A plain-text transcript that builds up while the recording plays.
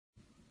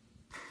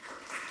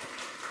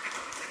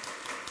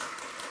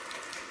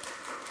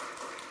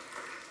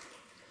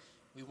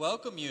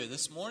welcome you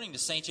this morning to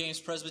St. James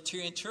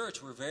Presbyterian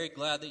Church. We're very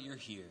glad that you're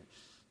here.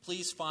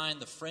 Please find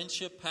the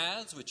friendship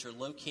pads, which are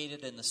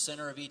located in the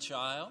center of each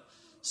aisle.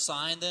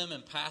 Sign them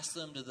and pass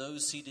them to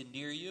those seated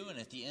near you. And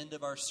at the end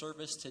of our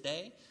service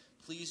today,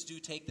 please do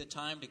take the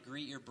time to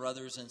greet your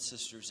brothers and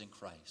sisters in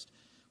Christ.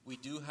 We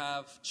do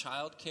have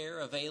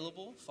childcare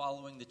available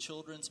following the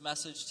children's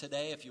message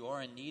today. If you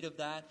are in need of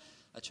that,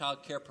 a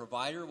childcare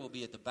provider will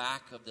be at the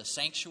back of the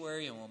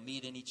sanctuary and will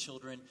meet any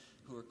children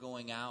who are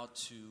going out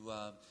to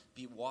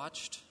be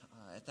watched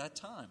at that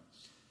time.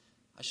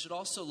 I should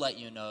also let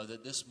you know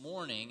that this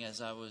morning,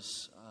 as I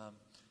was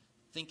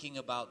thinking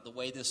about the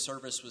way this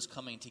service was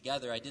coming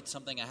together, I did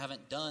something I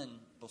haven't done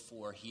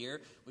before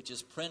here, which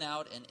is print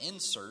out an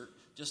insert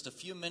just a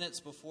few minutes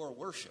before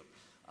worship.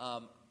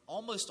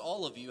 Almost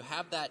all of you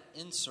have that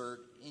insert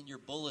in your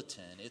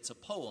bulletin. It's a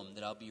poem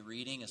that I'll be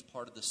reading as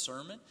part of the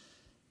sermon.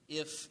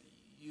 If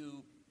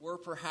you were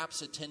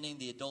perhaps attending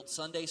the adult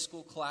Sunday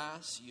school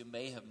class, you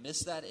may have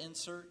missed that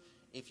insert.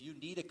 If you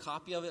need a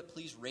copy of it,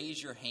 please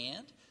raise your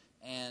hand,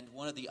 and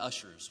one of the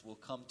ushers will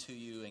come to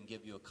you and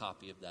give you a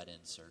copy of that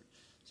insert.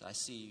 So I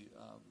see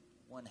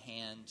one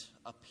hand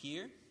up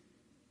here.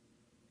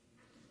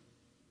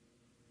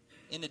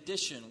 In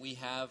addition, we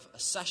have a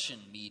session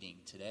meeting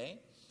today.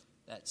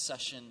 That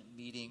session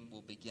meeting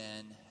will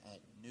begin at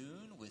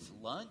noon with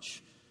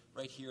lunch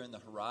right here in the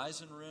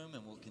Horizon Room,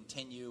 and we'll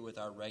continue with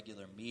our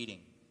regular meeting.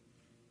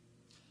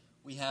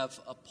 We have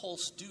a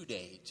Pulse due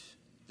date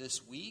this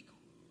week.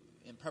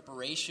 In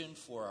preparation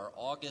for our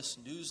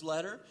August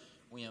newsletter,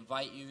 we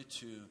invite you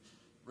to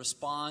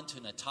respond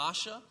to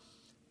Natasha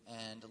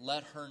and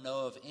let her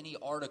know of any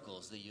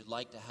articles that you'd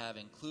like to have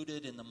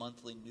included in the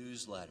monthly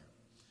newsletter.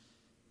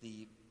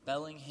 The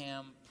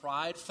Bellingham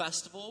Pride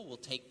Festival will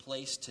take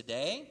place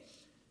today,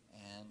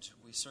 and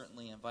we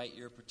certainly invite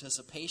your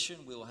participation.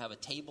 We will have a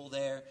table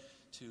there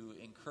to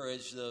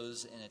encourage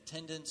those in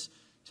attendance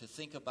to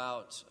think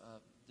about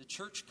the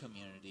church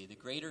community, the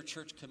greater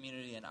church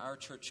community, and our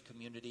church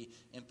community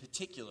in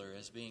particular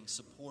as being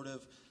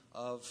supportive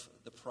of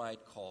the Pride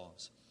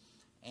cause.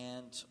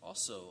 And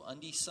also,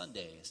 Undy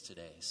Sunday is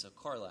today, so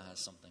Carla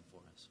has something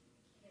for us.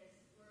 Yes,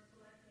 we're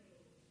collecting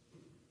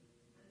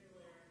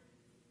underwear,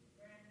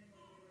 brand new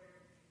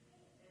underwear,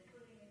 and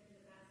putting it in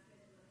the basket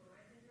in the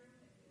Horizon Room.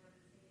 If you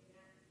haven't seen it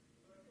yet,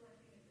 we're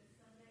collecting it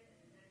this Sunday and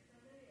the next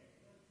Sunday, and it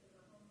goes to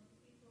the homeless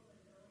people in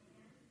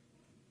Bellingham.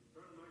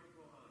 Turn the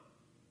microphone on.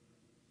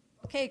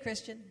 Okay,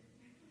 Christian.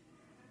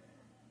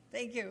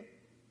 Thank you.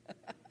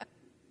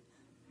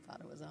 Thought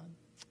it was on.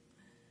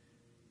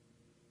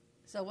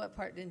 So what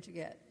part didn't you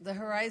get? The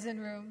Horizon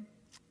Room,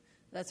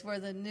 that's where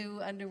the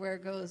new underwear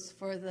goes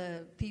for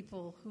the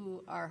people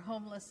who are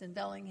homeless in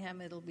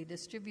Bellingham. It'll be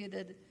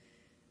distributed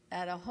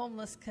at a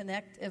Homeless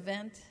Connect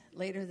event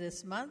later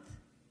this month.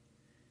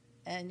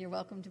 And you're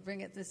welcome to bring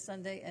it this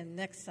Sunday and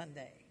next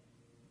Sunday.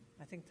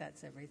 I think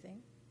that's everything.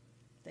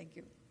 Thank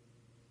you.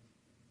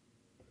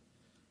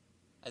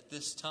 At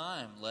this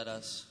time, let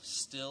us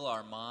still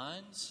our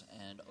minds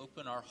and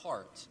open our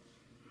hearts.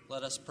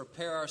 Let us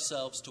prepare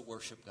ourselves to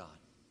worship God.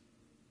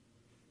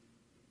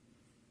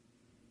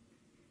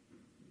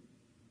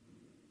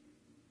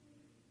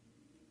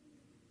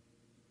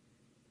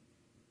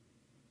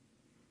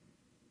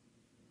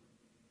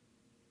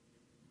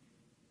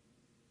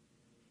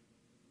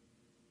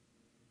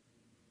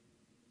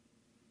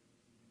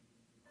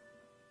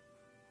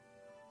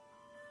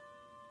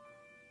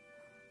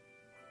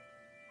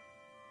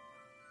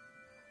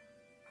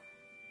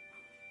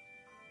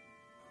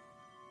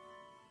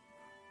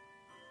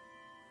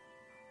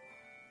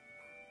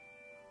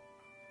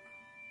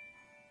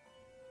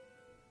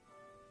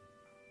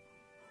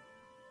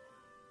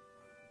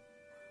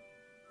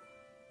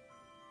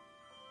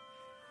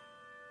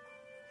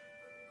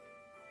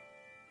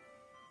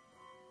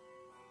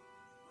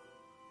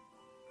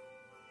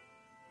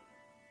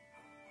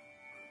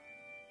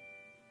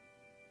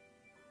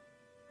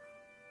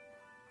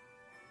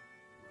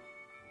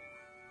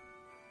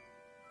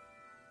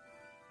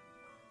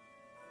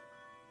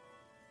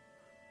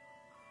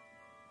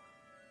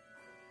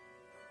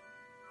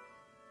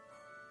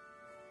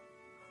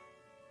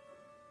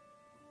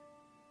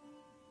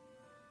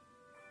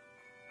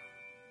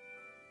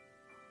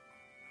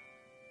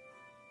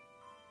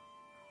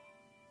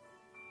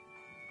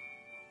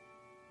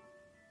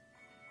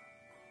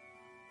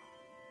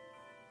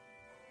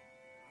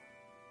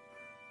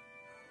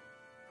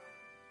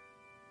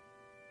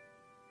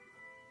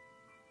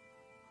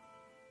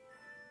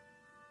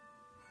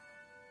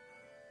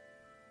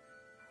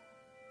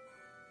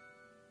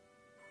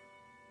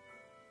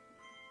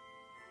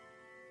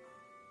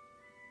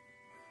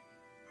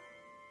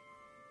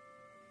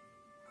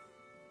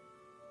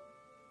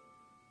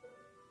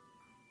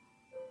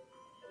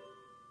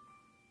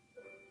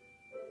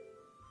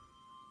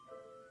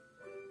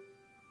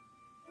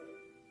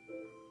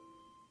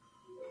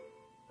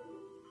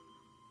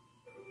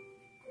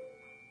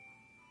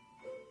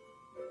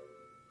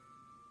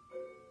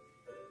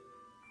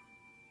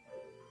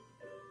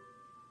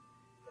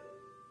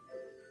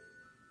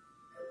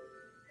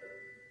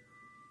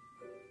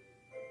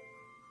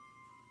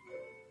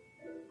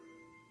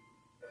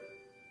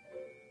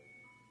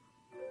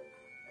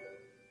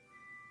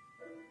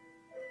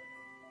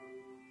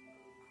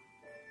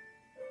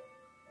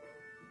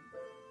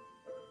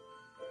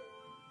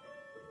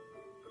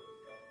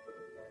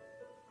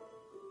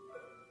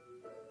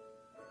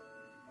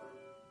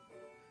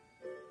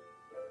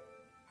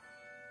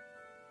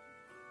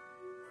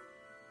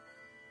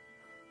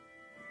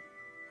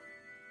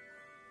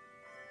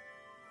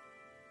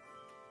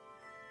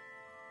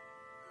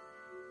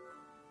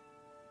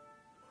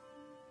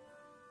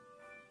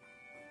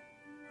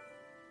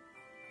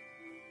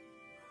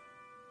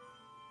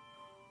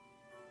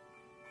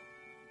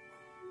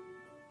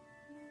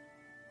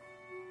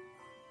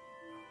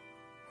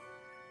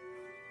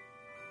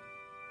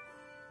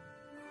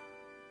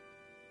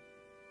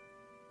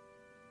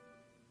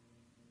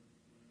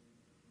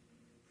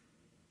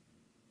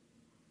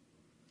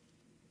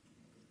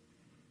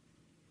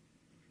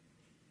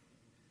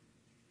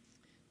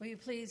 Will you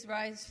please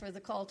rise for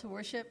the call to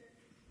worship,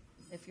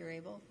 if you're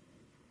able?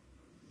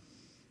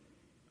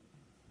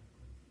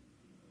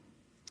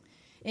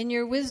 In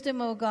your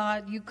wisdom, O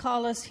God, you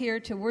call us here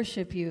to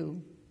worship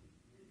you.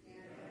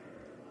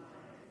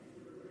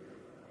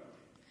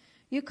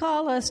 You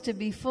call us to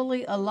be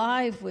fully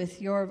alive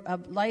with your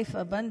life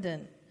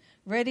abundant,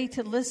 ready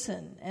to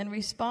listen and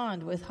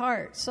respond with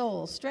heart,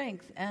 soul,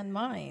 strength, and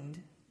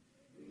mind.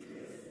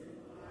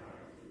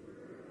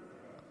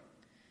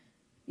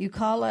 You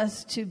call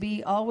us to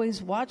be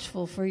always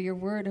watchful for your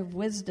word of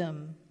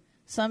wisdom,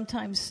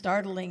 sometimes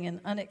startling and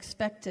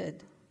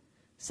unexpected,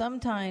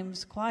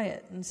 sometimes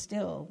quiet and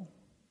still,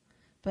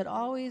 but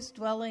always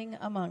dwelling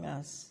among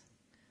us.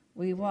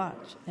 We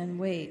watch and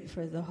wait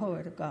for the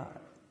word of God.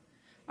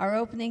 Our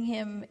opening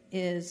hymn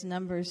is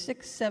number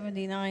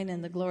 679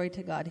 in the Glory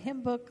to God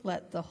hymn book,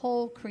 Let the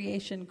Whole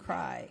Creation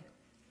Cry.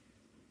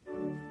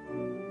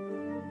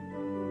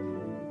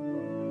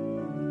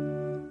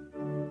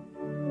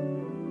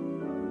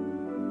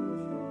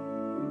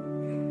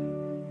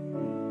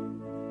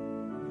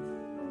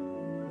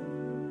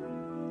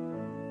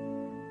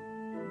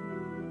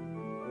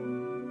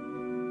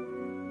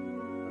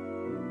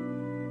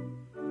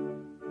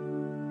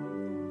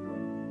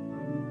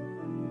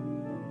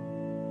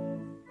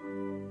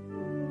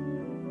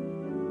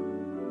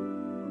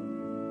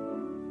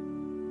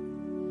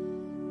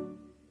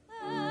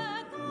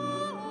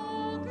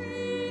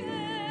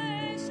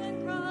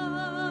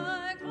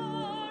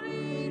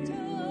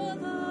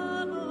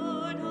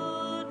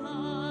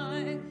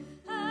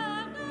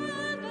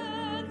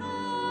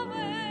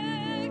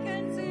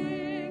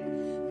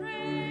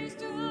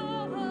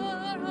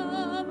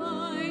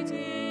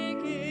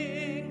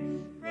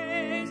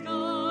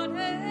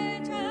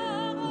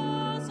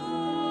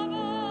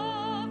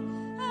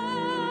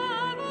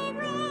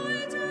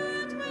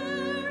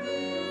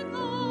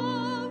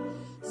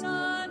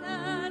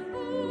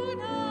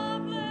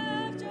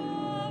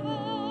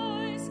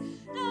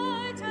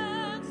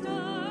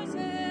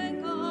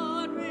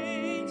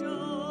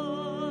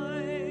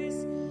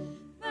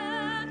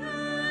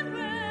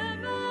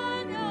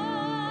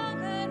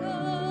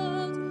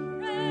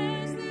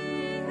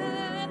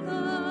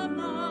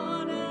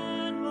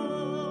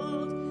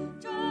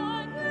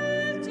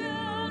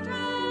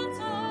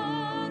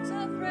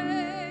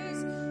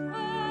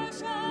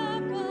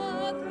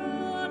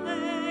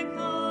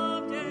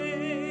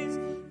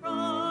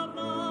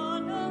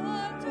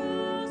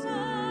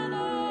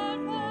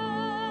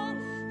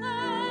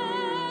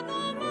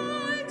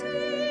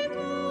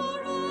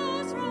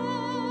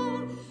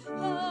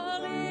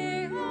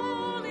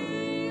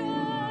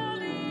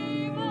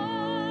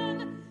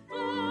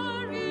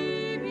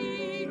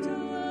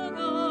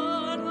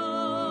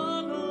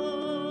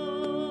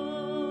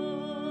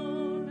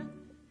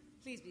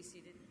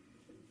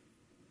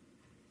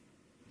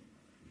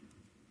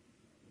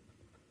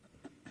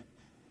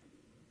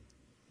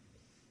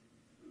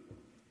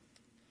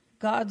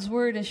 God's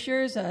word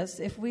assures us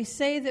if we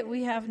say that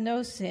we have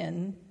no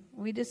sin,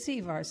 we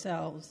deceive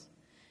ourselves,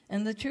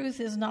 and the truth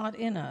is not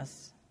in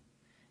us.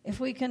 If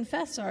we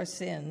confess our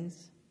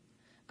sins,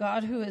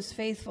 God, who is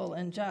faithful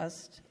and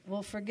just,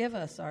 will forgive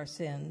us our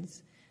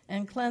sins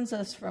and cleanse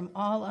us from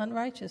all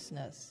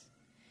unrighteousness.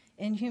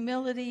 In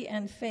humility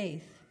and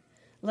faith,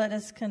 let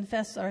us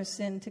confess our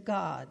sin to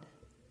God,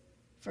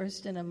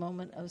 first in a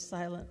moment of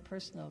silent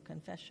personal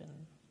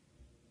confession.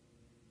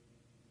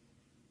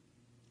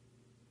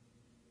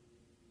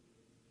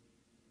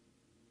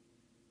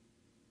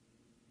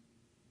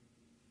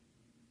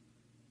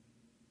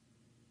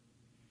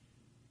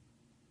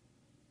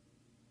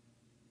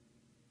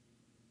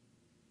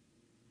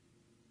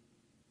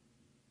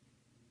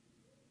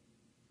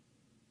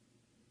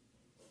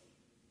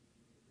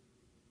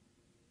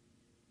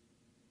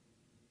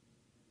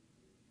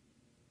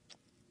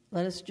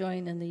 Let us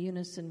join in the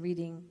unison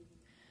reading.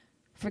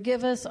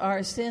 Forgive us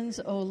our sins,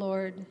 O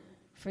Lord.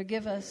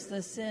 Forgive us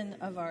the sin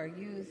of our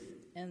youth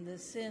and the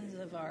sins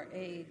of our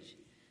age,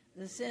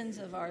 the sins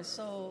of our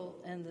soul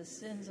and the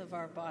sins of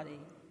our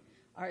body,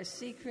 our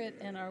secret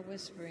and our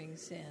whispering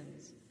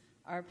sins,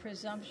 our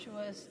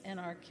presumptuous and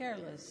our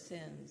careless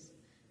sins,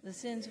 the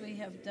sins we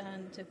have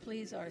done to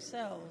please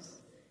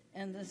ourselves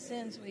and the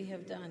sins we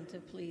have done to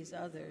please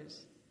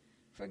others.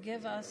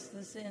 Forgive us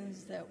the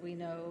sins that we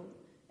know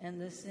and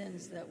the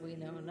sins that we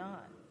know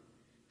not.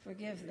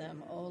 Forgive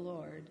them, O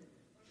Lord.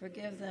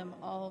 Forgive them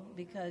all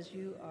because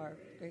you are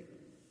great.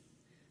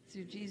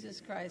 Through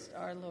Jesus Christ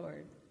our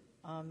Lord.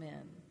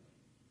 Amen.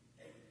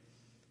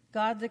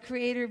 God the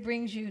Creator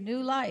brings you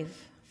new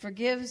life,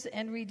 forgives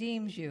and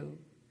redeems you.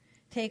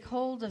 Take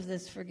hold of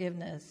this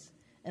forgiveness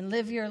and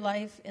live your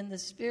life in the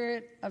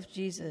Spirit of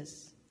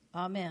Jesus.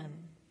 Amen.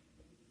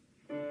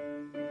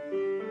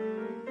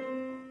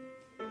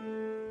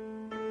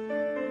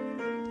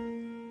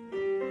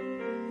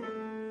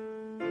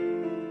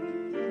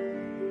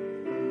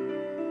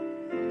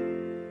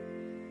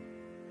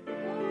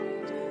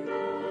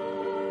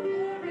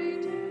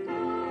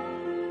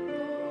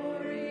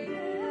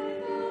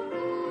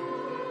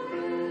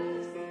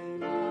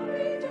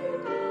 Glory to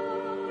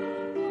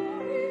God,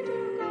 glory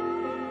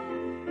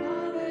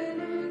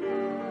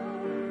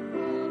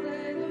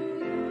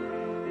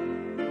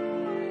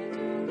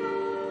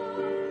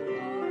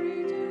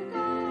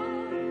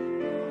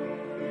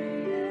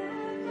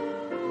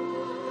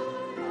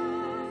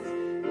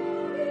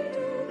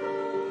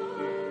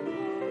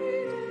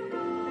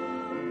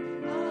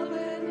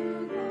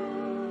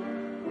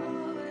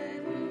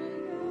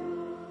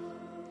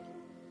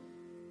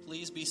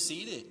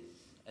seated.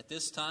 At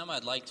this time,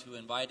 I'd like to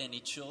invite any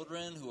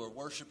children who are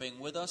worshiping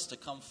with us to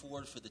come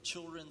forward for the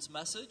children's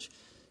message.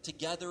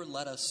 Together,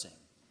 let us sing.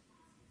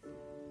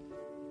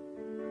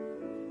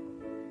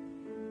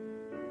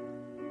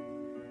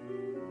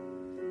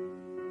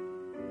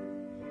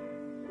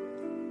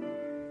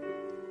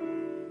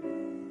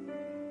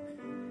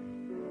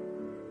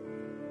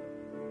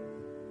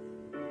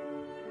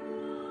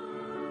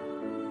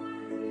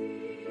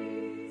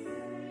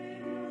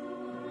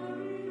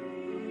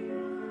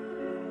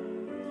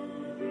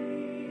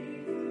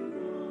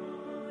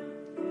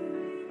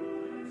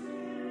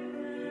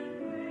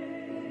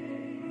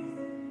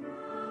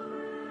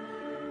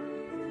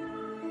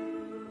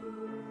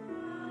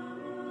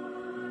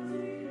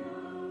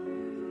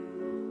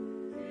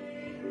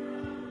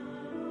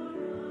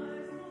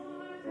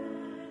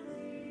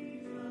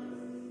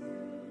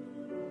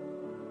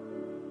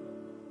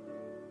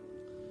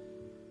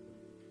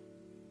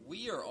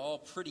 We are all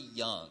pretty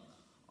young,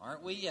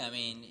 aren't we? I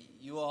mean,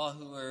 you all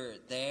who are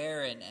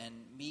there and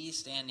me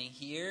standing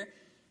here,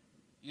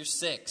 you're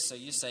 6, so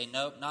you say,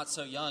 nope, not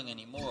so young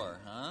anymore,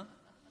 huh?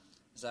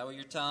 Is that what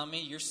you're telling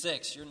me? You're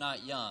 6, you're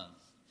not young.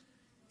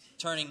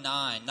 Turning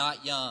 9,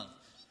 not young.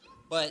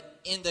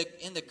 But in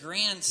the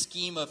grand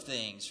scheme of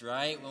things,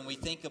 right, when we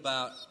think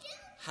about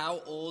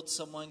how old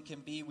someone can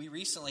be, we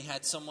recently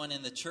had someone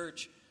in the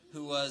church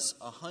who was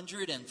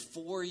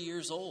 104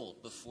 years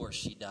old before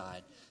she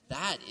died.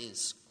 That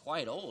is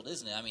quite old,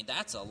 isn't it? I mean,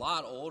 that's a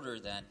lot older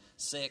than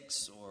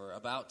 6 or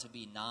about to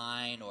be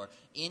 9 or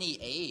any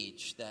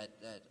age that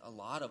a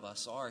lot of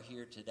us are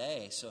here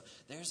today. So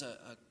there's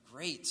a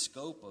great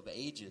scope of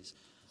ages.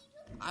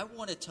 I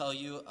want to tell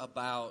you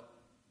about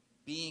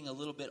being a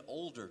little bit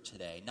older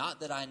today.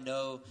 Not that I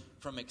know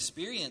from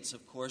experience,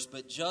 of course,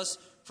 but just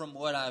from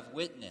what I've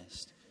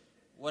witnessed.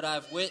 What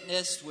I've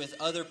witnessed with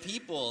other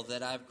people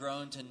that I've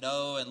grown to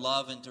know and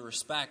love and to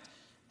respect.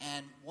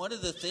 And one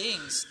of the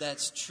things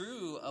that's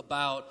true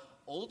about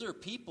older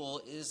people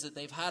is that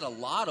they've had a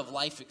lot of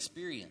life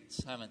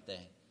experience, haven't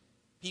they?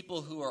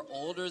 People who are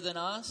older than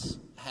us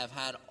have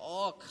had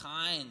all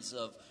kinds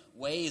of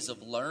ways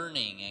of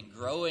learning and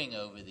growing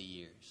over the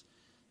years.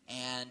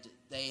 And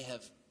they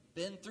have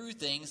been through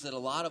things that a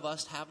lot of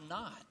us have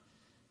not.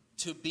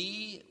 To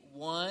be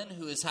one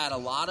who has had a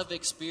lot of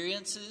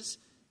experiences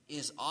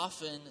is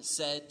often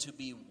said to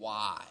be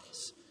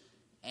wise.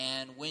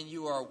 And when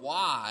you are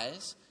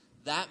wise,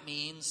 that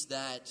means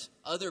that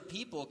other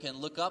people can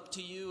look up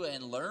to you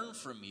and learn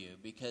from you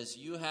because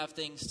you have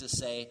things to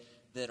say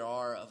that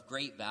are of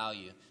great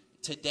value.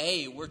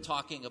 Today, we're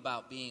talking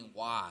about being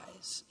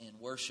wise in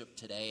worship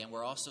today, and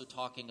we're also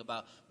talking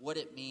about what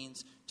it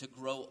means to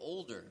grow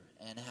older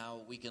and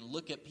how we can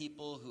look at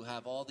people who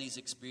have all these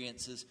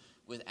experiences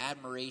with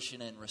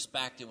admiration and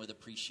respect and with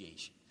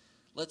appreciation.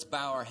 Let's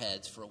bow our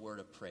heads for a word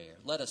of prayer.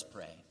 Let us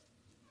pray.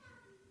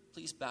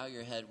 Please bow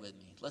your head with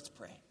me. Let's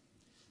pray.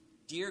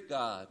 Dear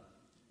God,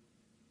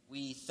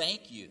 we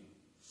thank you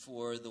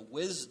for the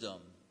wisdom,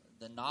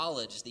 the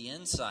knowledge, the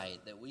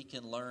insight that we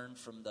can learn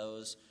from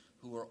those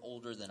who are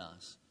older than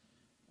us.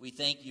 We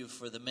thank you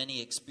for the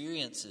many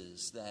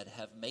experiences that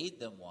have made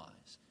them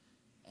wise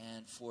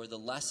and for the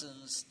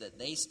lessons that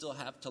they still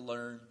have to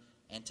learn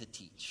and to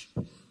teach.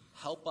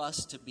 Help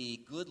us to be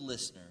good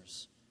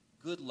listeners,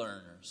 good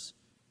learners,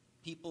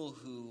 people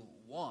who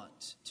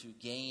want to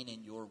gain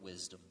in your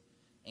wisdom.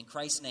 In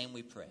Christ's name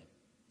we pray.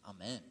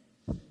 Amen.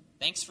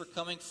 Thanks for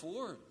coming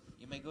forward.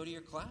 You may go to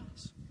your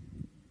class.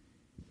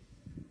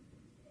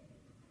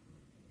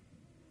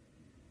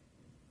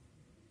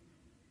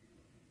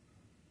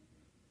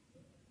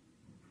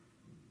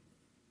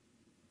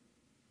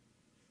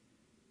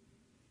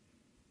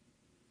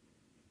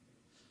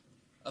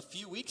 A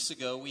few weeks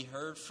ago, we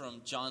heard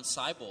from John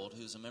Seibold,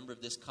 who's a member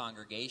of this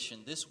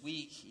congregation. This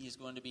week, he's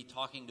going to be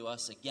talking to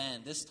us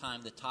again. This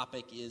time, the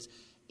topic is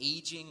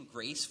aging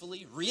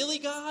gracefully. Really,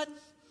 God?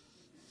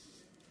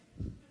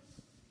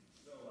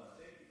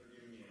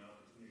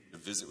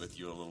 Visit with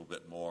you a little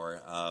bit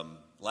more.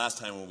 Last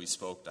time when we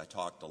spoke, I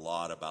talked a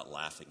lot about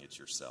laughing at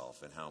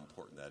yourself and how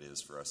important that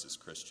is for us as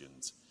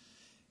Christians.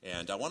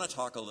 And I want to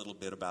talk a little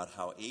bit about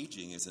how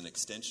aging is an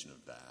extension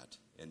of that,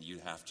 and you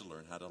have to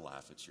learn how to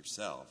laugh at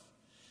yourself.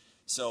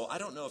 So I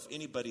don't know if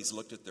anybody's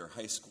looked at their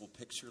high school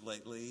picture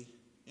lately.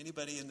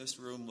 Anybody in this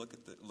room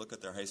look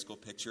at their high school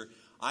picture?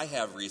 I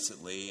have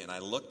recently, and I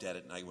looked at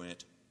it and I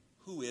went,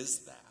 who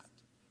is that?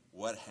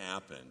 What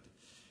happened?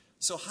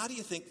 So how do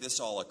you think this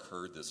all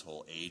occurred, this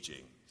whole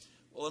aging?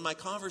 Well, in my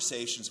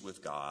conversations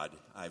with God,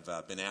 I've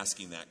been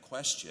asking that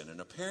question. And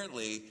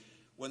apparently,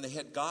 when they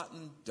had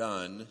gotten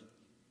done,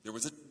 there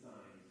was a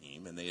design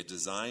team, and they had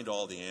designed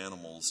all the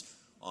animals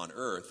on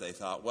Earth. They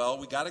thought, well,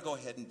 we got to go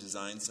ahead and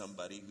design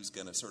somebody who's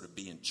going to sort of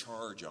be in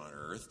charge on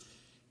Earth.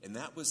 And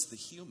that was the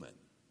human,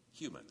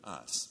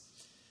 us.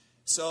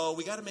 So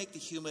we got to make the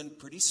human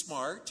pretty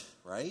smart,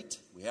 right?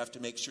 We have to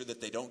make sure that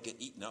they don't get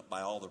eaten up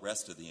by all the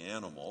rest of the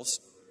animals,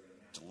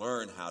 to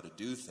learn how to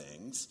do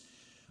things.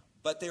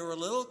 But they were a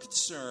little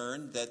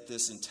concerned that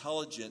this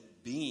intelligent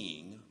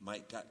being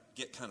might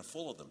get kind of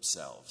full of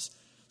themselves.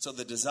 So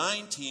the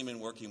design team, in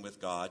working with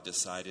God,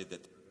 decided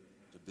that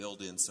to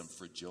build in some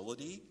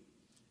fragility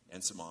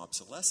and some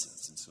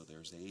obsolescence, and so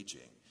there's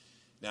aging.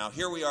 Now,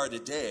 here we are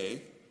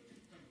today,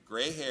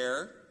 gray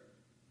hair,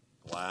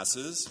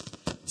 glasses,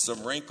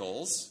 some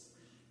wrinkles,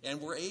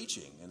 and we're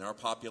aging, and our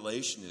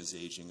population is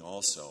aging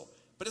also.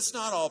 But it's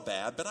not all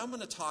bad, but I'm going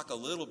to talk a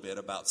little bit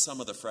about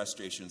some of the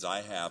frustrations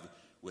I have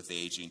with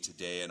aging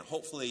today, and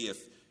hopefully if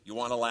you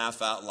want to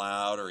laugh out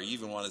loud or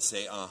even want to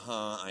say,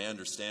 I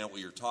understand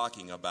what you're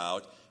talking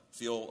about,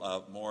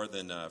 feel more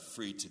than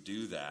free to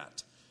do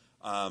that.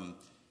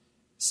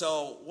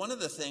 So one of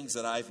the things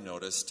that I've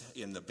noticed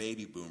in the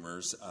baby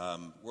boomers,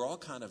 we're all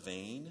kind of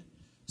vain.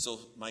 So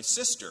my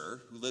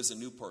sister, who lives in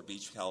Newport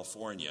Beach,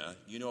 California,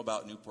 you know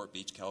about Newport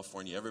Beach,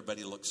 California,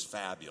 everybody looks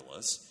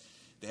fabulous.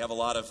 They have a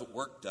lot of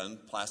work done,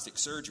 plastic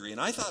surgery,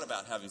 and I thought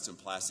about having some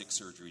plastic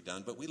surgery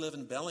done, but we live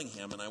in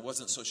Bellingham, and I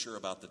wasn't so sure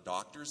about the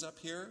doctors up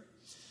here.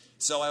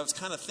 So I was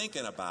kind of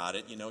thinking about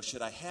it,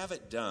 should I have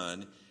it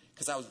done?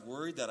 Because I was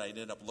worried that I'd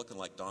end up looking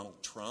like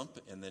Donald Trump,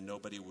 and then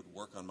nobody would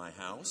work on my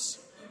house.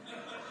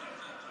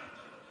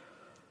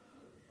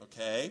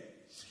 Okay?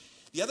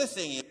 The other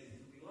thing is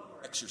we love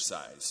our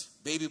exercise.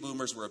 Baby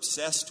boomers were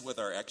obsessed with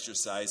our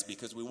exercise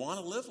because we want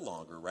to live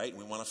longer, right?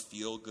 And we want to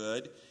feel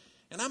good.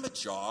 And I'm a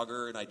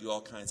jogger, and I do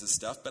all kinds of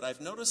stuff, but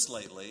I've noticed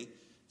lately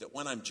that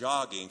when I'm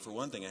jogging, for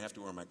one thing, I have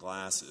to wear my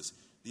glasses.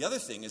 The other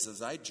thing is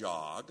as I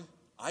jog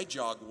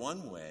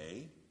one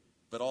way,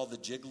 but all the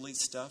jiggly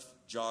stuff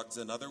jogs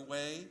another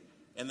way,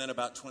 and then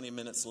about 20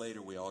 minutes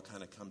later, we all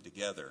kind of come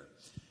together.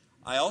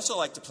 I also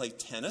like to play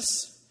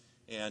tennis.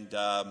 And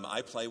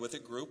I play with a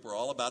group. We're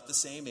all about the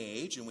same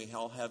age, and we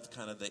all have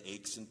kind of the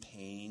aches and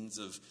pains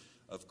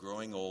of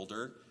growing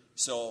older.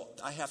 So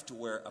I have to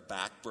wear a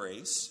back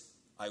brace.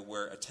 I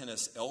wear a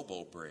tennis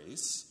elbow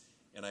brace,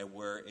 and I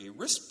wear a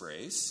wrist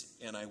brace,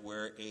 and I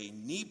wear a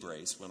knee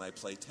brace when I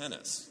play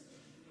tennis.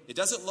 It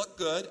doesn't look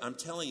good. I'm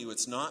telling you,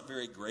 it's not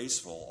very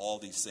graceful, all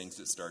these things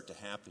that start to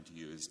happen to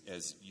you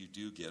as you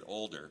do get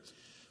older.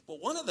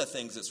 But one of the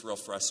things that's real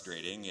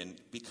frustrating, and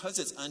because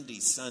it's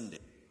Undy Sunday,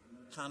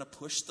 kind of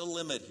push the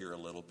limit here a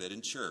little bit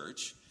in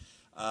church.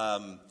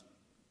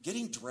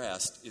 Getting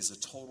dressed is a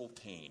total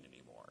pain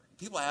anymore.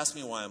 People ask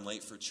me why I'm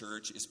late for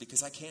church. It's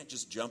because I can't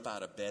just jump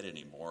out of bed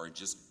anymore and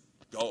just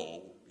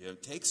go.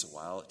 It takes a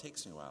while. It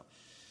takes me a while.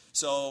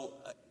 So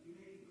you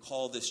may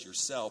call this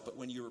yourself, but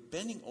when you're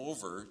bending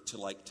over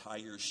to tie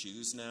your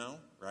shoes now,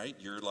 right?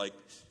 You're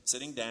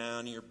sitting down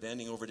and you're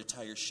bending over to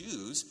tie your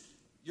shoes,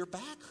 your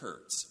back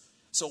hurts.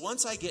 So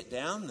once I get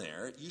down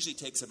there, it usually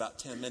takes about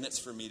 10 minutes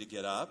for me to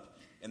get up.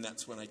 And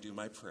that's when I do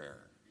my prayer.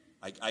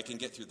 I can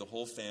get through the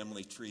whole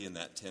family tree in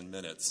that 10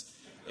 minutes.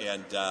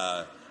 And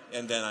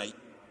then I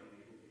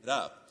get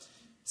up.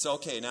 So,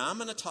 okay, now I'm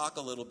going to talk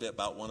a little bit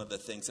about one of the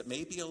things that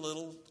may be a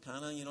little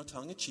kind of,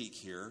 tongue-in-cheek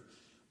here.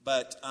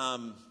 But,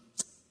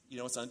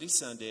 it's Sunday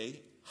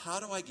Sunday. How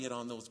do I get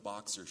on those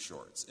boxer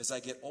shorts? As I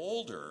get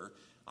older,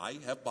 I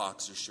have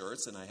boxer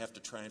shorts, and I have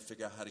to try and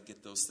figure out how to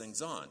get those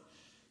things on.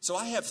 So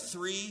I have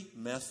 3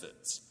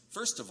 methods.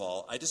 First of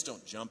all, I just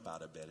don't jump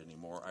out of bed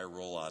anymore. I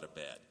roll out of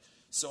bed.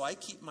 So I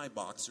keep my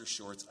boxer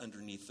shorts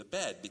underneath the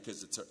bed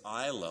because it's at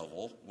eye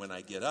level when I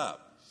get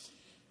up.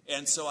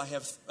 And so I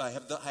have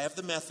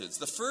the methods.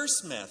 The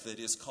first method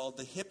is called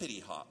the hippity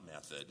hop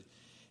method.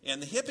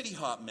 And the hippity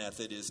hop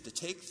method is to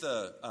take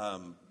the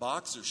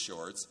boxer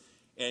shorts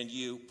and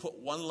you put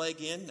one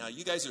leg in. Now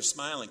you guys are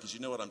smiling because you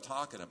know what I'm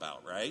talking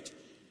about, right?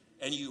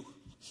 And you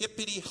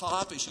hippity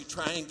hop as you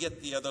try and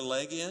get the other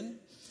leg in.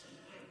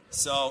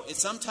 So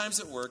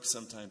sometimes it works,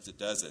 sometimes it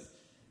doesn't.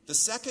 The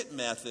second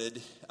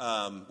method,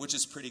 which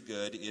is pretty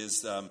good,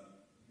 is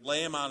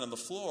lay them out on the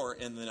floor,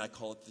 and then I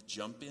call it the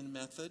jump-in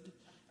method.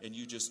 And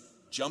you just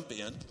jump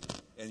in,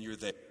 and you're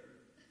there.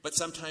 But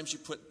sometimes you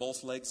put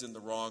both legs in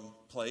the wrong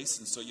place,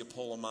 and so you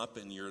pull them up,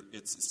 and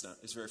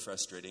it's very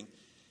frustrating.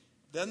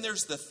 Then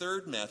there's the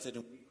third method,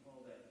 and we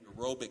call that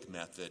the aerobic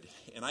method.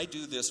 And I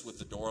do this with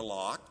the door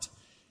locked.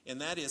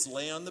 And that is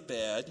lay on the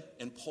bed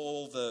and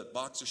pull the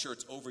boxer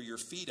shorts over your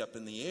feet up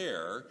in the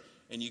air,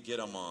 and you get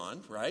them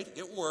on, right?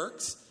 It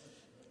works.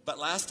 But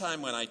last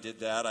time when I did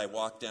that, I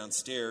walked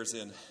downstairs,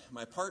 and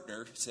my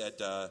partner said,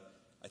 I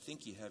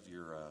think you have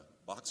your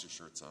boxer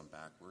shorts on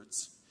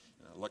backwards.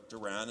 And I looked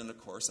around, and of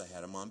course, I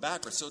had them on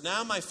backwards. So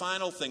now my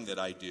final thing that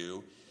I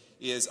do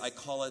is I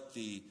call it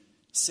the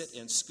sit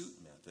and scoot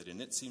method,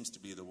 and it seems to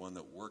be the one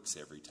that works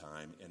every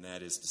time, and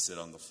that is to sit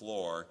on the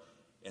floor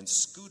and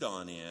scoot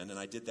on in. And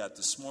I did that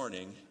this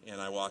morning,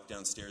 and I walked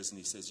downstairs, and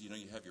he says, you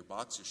have your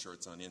boxer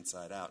shorts on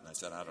inside out. And I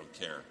said, I don't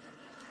care.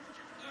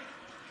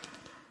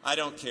 I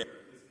don't care.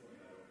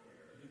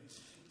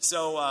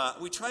 So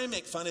we try and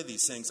make fun of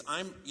these things.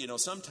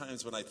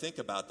 Sometimes when I think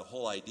about the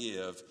whole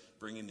idea of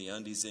bringing the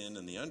undies in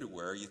and the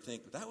underwear, you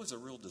think that was a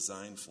real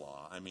design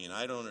flaw. I mean,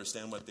 I don't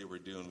understand what they were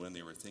doing when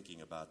they were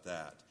thinking about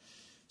that.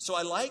 So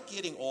I like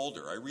getting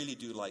older. I really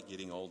do like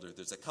getting older.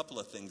 There's a couple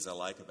of things I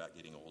like about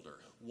getting older.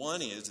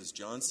 One is, as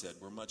John said,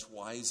 we're much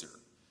wiser.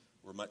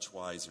 We're much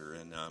wiser.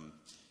 And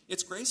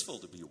it's graceful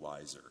to be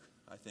wiser.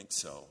 I think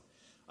so.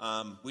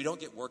 We don't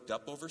get worked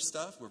up over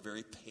stuff. We're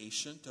very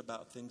patient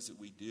about things that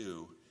we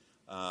do.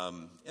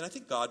 And I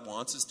think God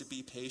wants us to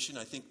be patient.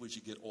 I think as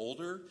you get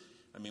older,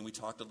 we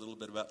talked a little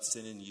bit about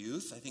sin in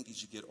youth. I think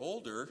as you get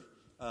older,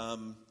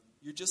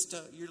 you're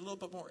a little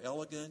bit more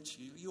elegant.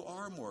 You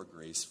are more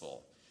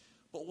graceful.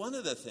 But one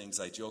of the things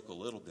I joke a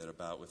little bit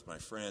about with my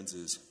friends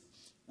is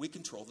we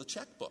control the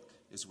checkbook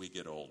as we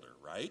get older,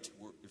 right?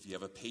 If you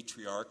have a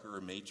patriarch or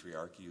a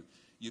matriarch,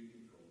 you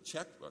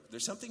checkbook.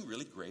 There's something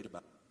really great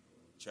about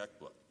the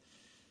checkbook.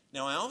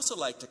 Now, I also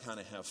like to kind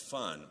of have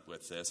fun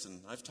with this,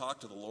 and I've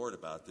talked to the Lord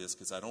about this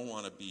because I don't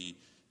want to be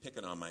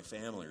picking on my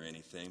family or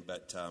anything,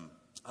 but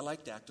I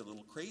like to act a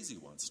little crazy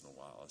once in a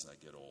while as I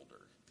get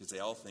older because they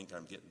all think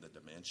I'm getting the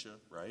dementia,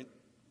 right?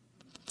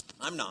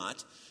 I'm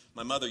not.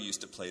 My mother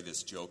used to play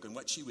this joke, and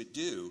what she would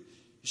do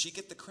is she'd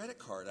get the credit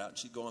card out and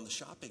she'd go on the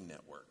shopping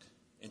network,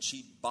 and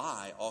she'd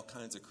buy all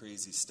kinds of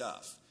crazy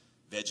stuff.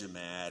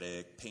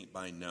 Vegematic, paint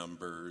by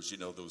numbers,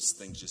 those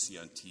things you see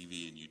on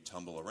TV and you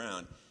tumble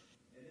around.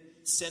 And then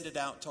send it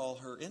out to all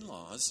her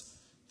in-laws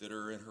that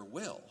are in her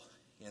will.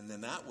 And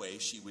then that way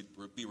she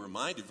would be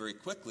reminded very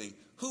quickly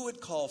who would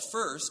call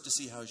first to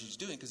see how she's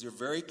doing, because they're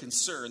very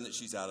concerned that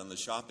she's out on the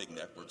shopping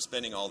network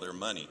spending all their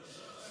money.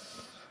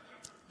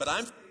 But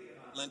I'm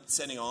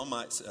sending all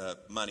my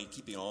money,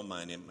 keeping all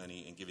my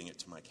money, and giving it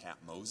to my cat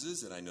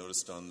Moses. And I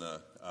noticed on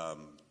the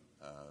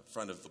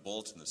front of the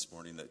bulletin this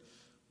morning that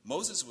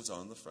Moses was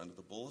on the front of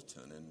the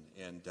bulletin.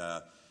 And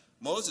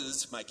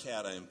Moses, my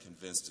cat, I am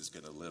convinced is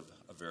going to live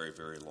a very,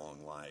 very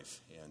long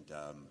life.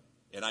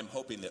 And I'm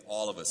hoping that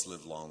all of us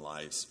live long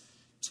lives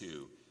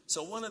too.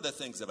 So one of the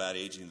things about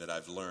aging that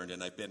I've learned,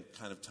 and I've been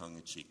kind of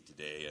tongue-in-cheek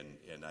today,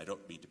 and I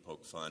don't mean to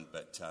poke fun,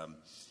 but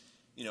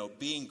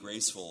being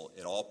graceful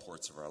at all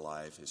parts of our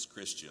life as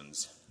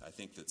Christians, I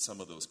think that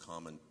some of those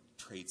common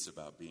traits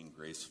about being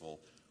graceful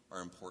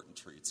are important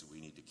traits that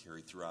we need to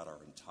carry throughout our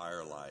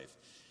entire life.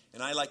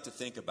 And I like to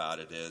think about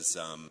it as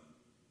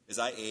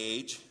I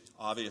age,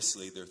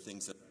 obviously there are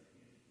things that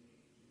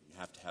you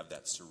have to have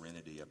that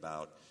serenity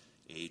about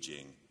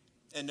aging.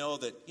 And know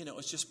that,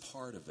 it's just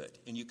part of it.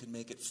 And you can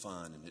make it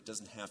fun. And it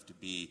doesn't have to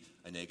be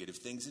a negative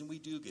thing. And we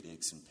do get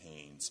aches and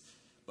pains.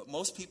 But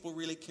most people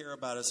really care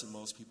about us, and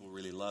most people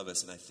really love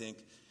us. And I think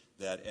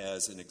that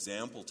as an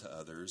example to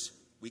others,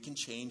 we can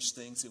change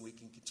things, and we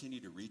can continue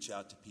to reach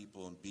out to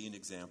people and be an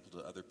example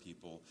to other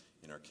people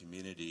in our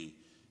community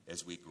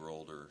as we grow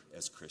older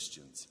as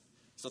Christians.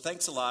 So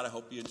thanks a lot. I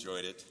hope you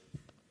enjoyed it.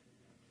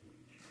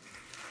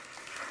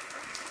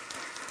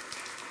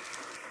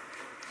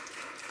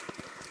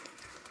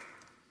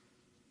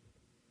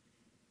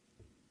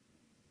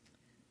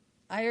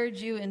 I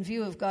urge you, in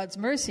view of God's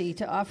mercy,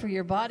 to offer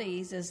your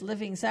bodies as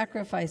living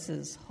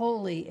sacrifices,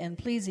 holy and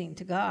pleasing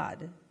to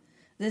God.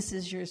 This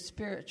is your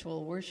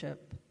spiritual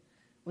worship.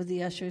 Would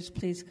the ushers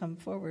please come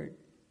forward?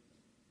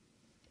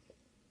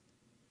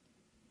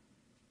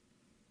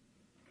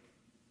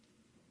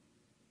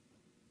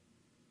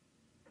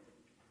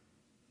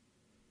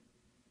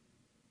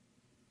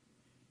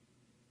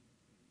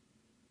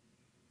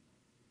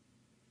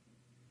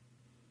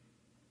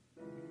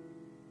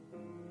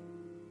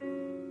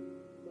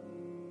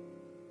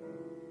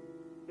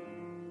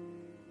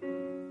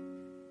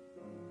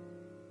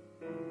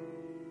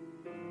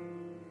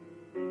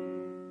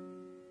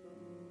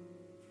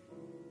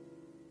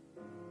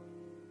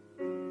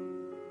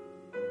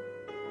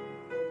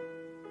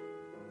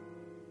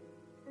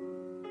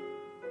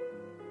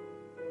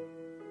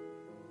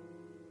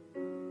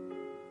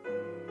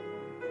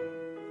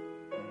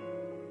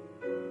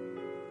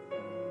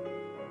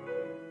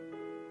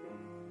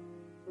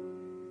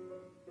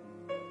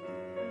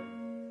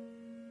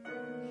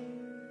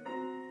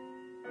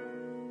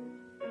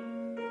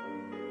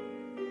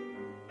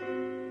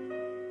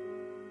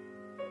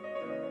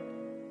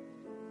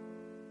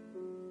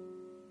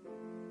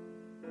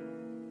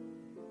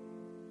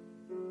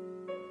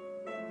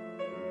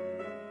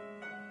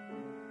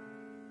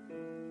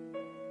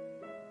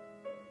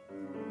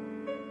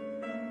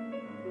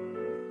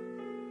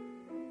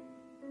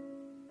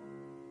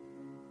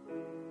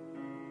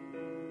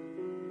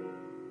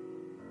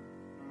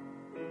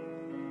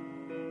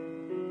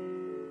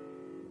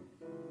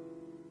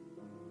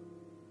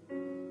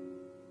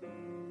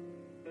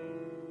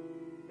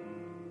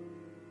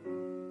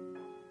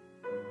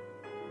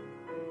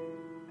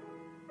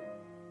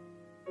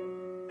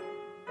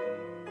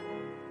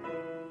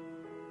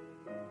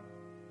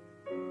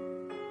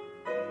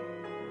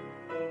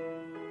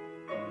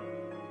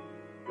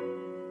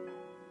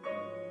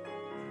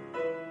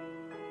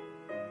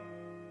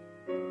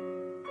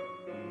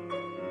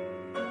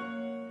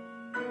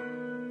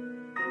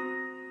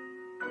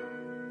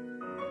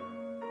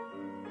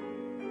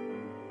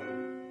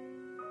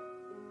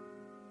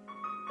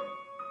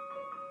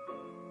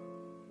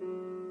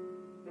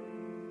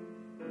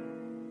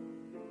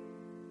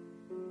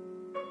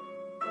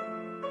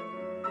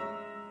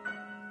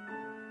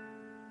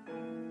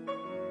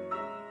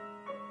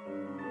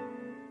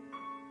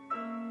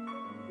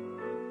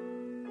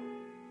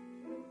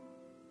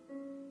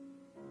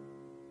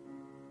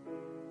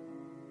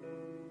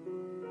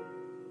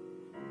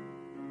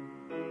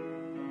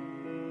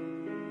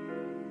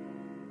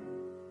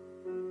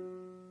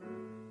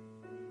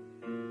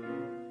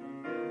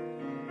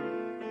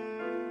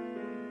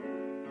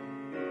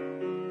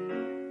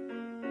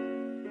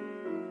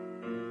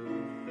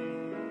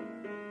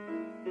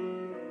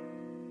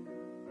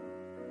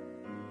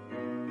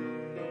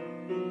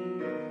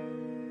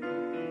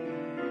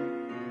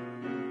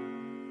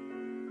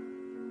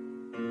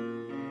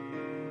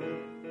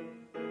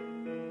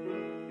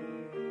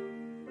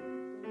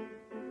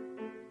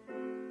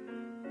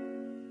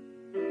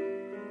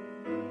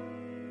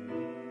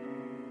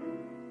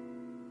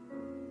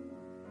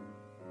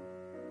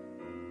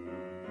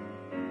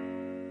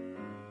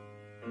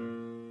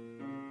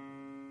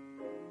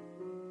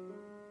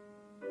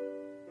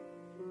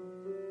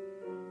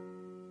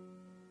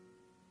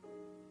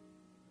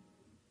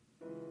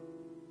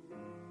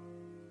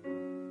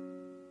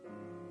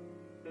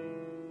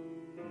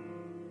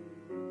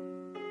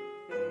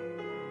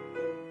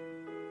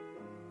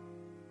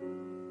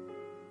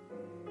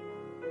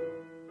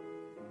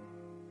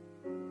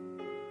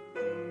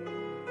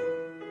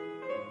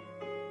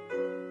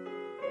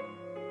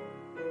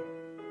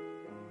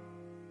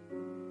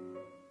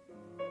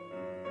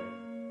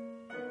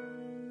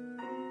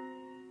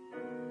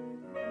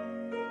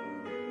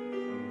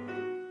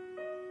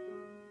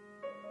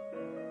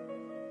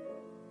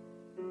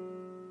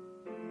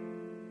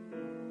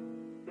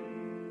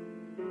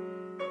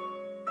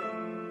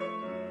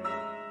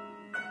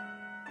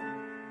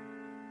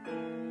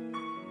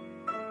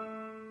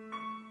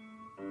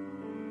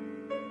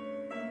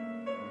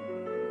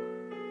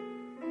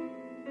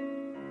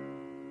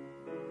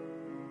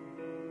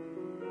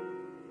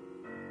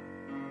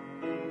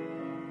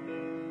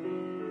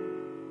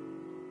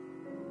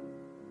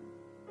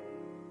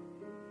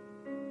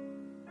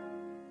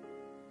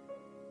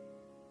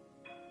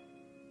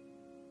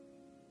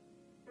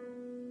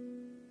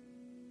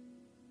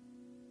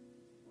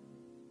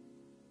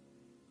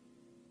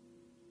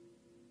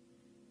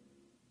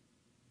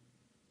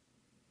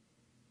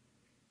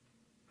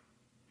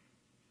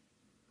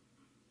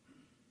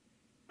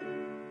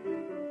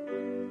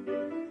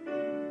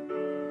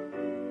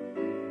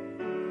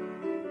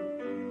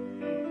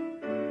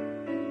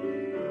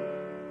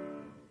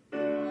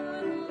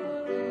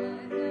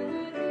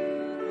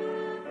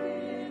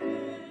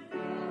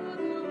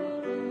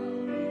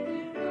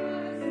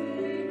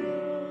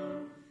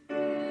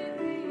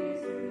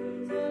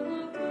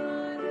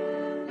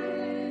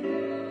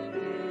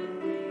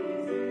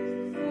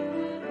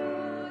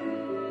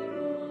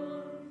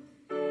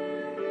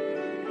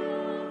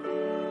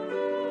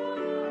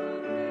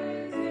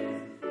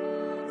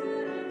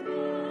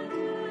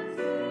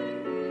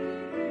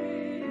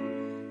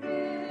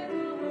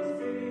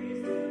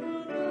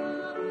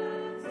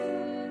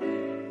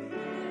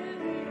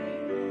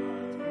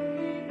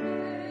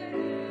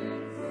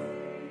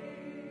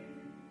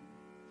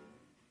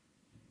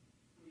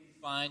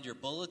 find your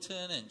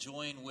bulletin and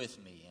join with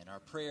me in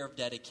our prayer of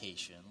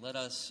dedication. Let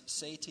us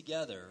say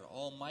together,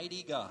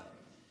 Almighty God,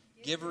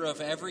 giver of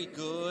every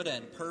good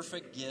and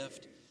perfect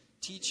gift,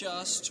 teach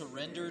us to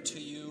render to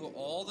you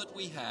all that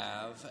we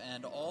have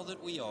and all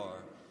that we are,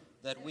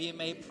 that we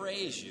may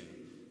praise you,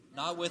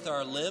 not with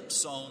our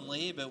lips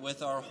only, but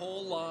with our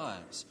whole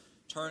lives,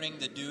 turning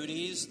the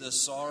duties, the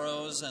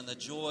sorrows, and the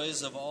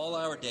joys of all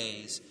our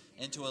days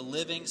into a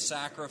living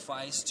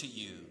sacrifice to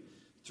you,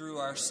 through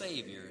our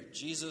Savior,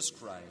 Jesus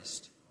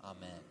Christ.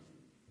 Amen.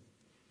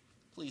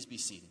 Please be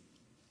seated.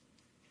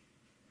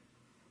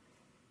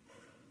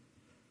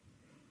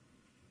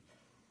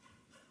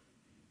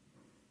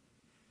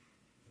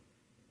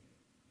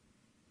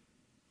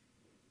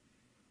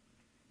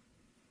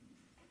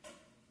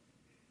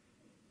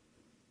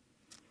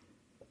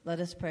 Let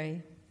us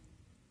pray.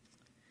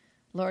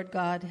 Lord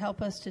God,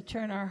 help us to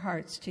turn our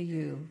hearts to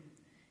you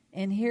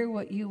and hear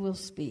what you will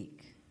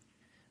speak.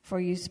 For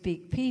you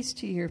speak peace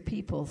to your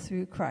people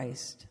through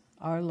Christ,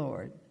 our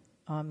Lord.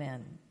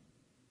 Amen.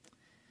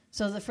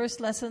 So the first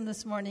lesson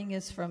this morning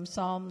is from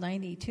Psalm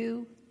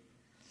 92,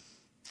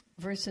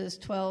 verses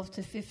 12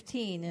 to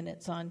 15, and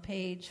it's on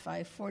page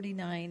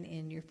 549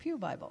 in your Pew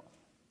Bible.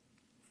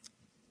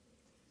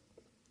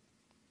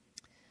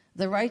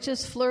 The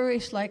righteous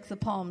flourish like the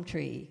palm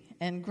tree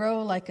and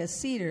grow like a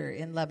cedar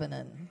in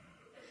Lebanon.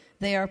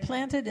 They are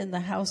planted in the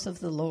house of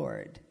the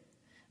Lord.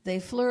 They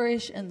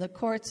flourish in the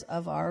courts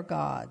of our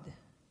God.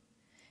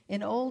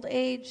 In old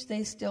age,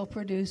 they still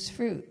produce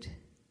fruit.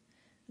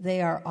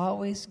 They are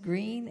always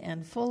green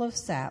and full of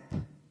sap,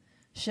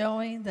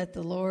 showing that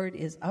the Lord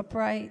is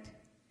upright.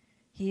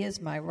 He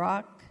is my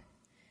rock,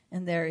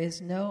 and there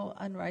is no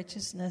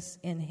unrighteousness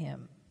in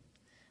him.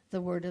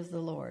 The word of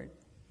the Lord.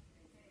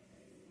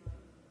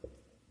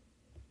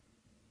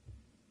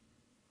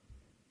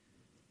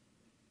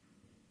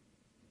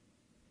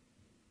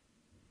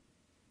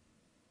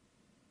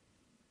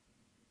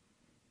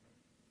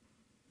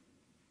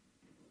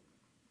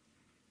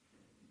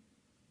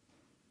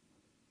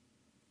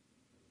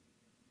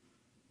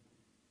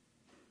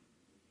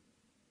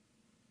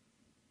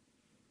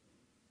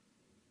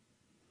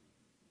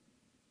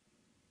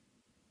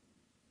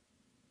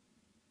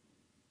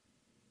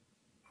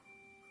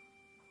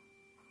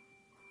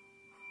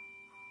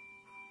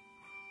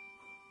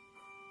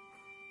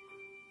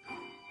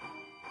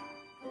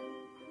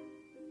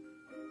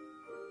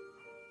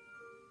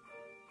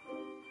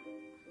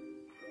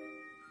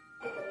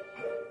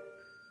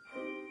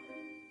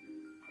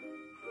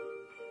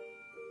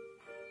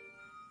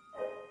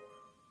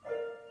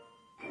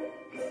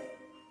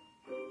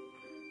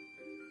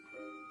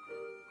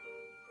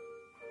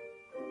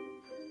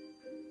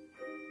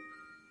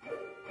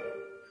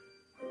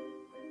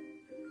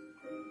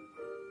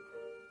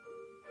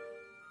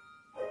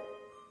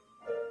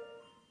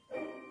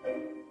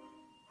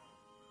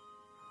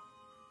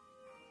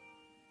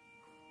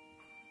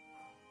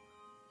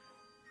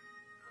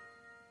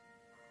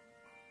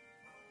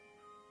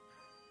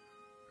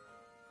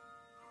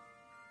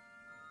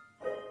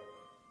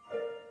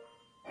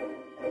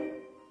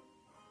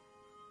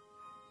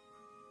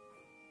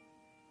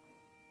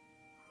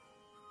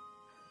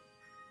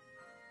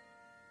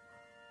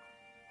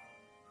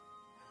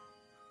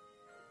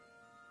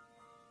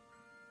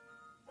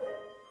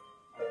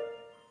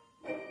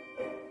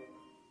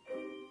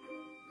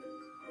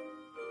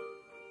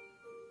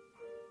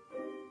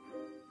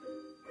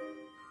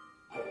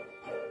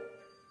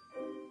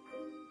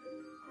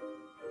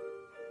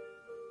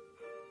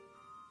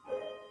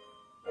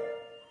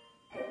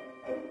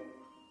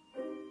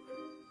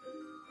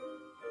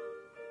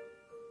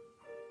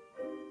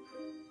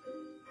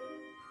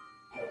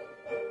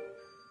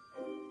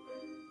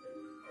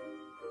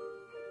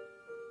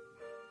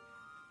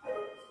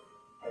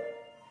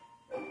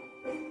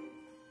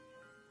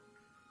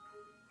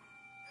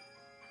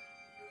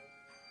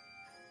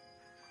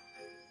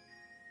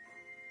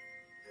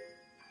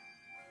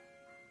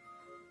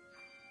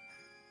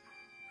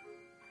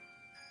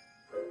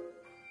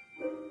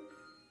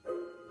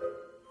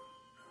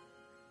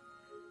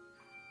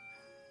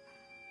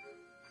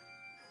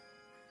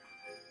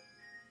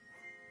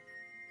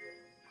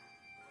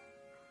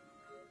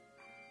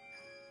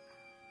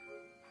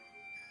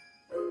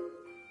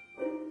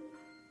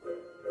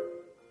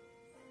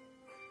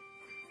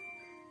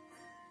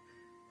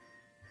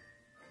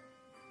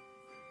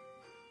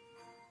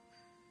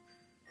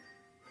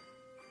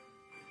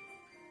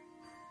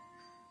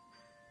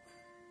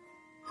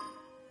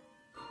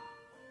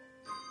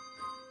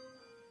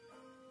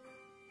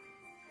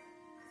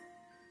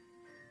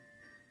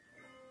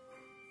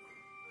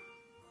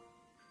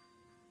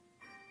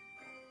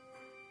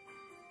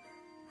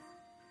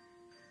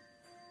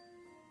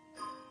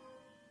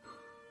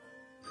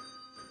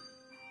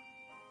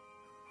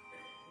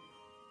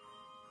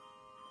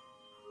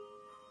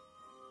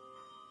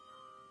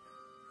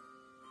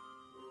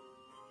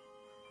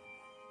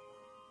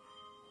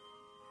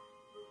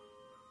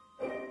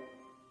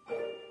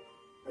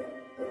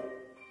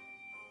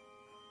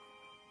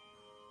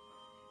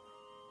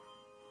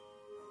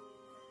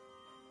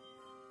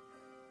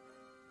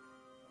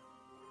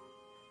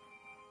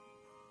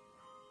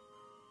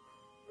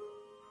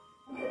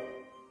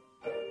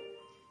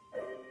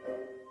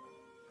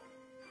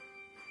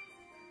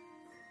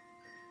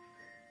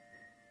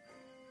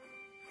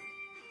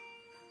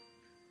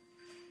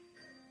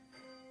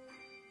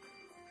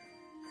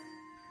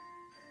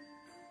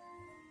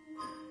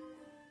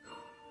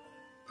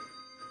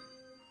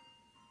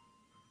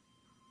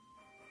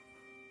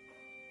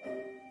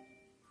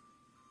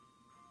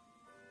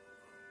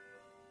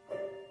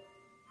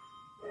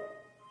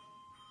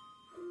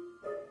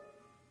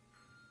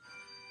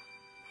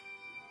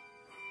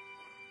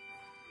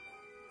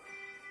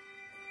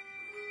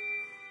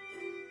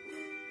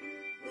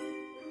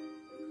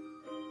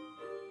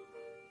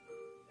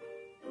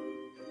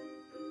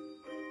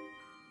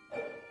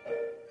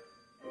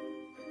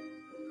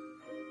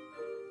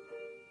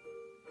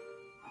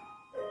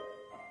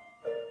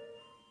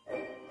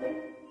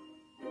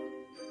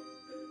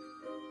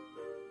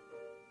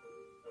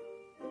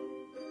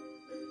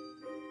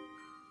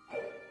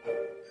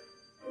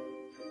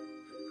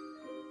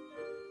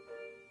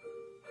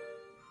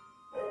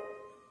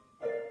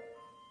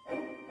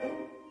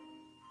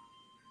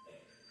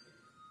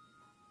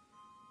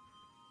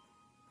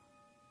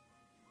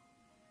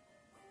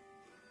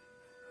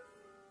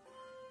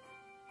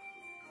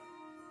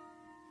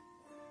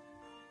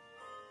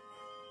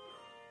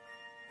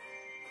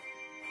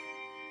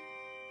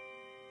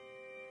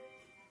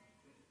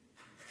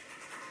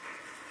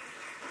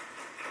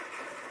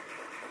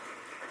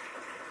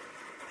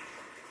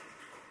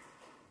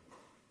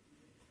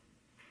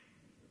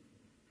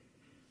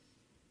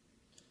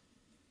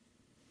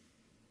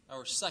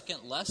 Our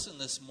second lesson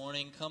this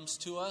morning comes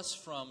to us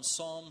from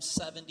Psalm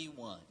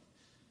 71.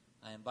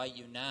 I invite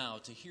you now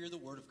to hear the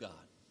word of God.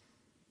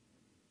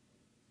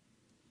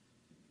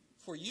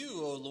 For you,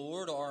 O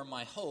Lord, are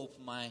my hope,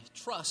 my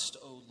trust,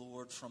 O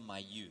Lord, from my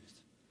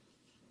youth.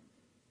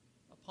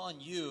 Upon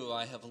you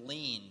I have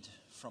leaned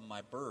from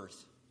my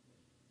birth.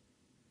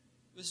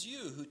 It was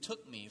you who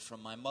took me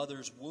from my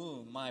mother's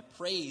womb. My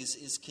praise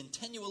is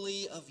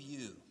continually of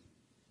you.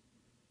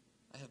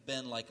 I have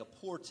been like a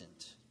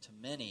portent to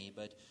many,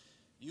 but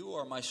you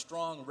are my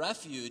strong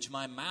refuge.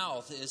 My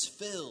mouth is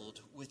filled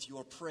with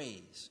your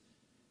praise,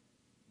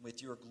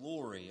 with your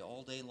glory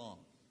all day long.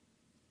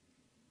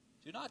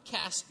 Do not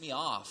cast me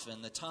off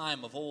in the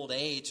time of old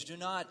age. Do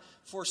not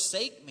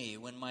forsake me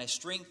when my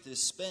strength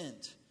is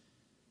spent.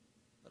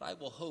 But I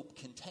will hope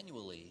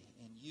continually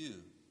in you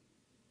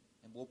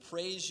and will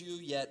praise you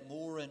yet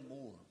more and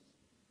more.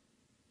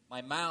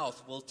 My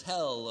mouth will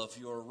tell of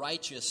your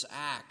righteous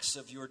acts,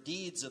 of your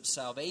deeds of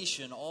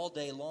salvation all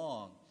day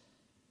long,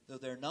 though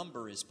their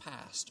number is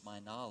past my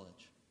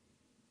knowledge.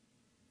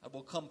 I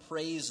will come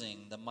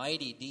praising the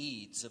mighty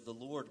deeds of the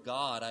Lord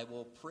God. I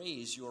will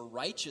praise your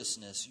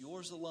righteousness,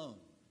 yours alone.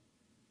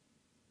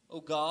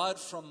 O God,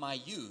 from my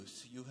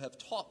youth you have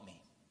taught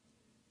me,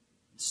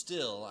 and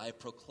still I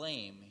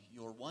proclaim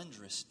your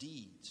wondrous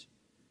deeds.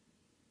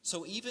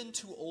 So even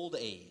to old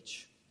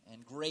age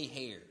and gray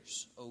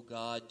hairs, O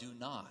God, do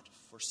not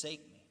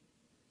forsake me,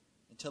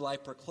 until I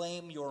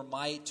proclaim your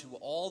might to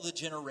all the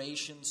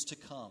generations to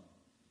come.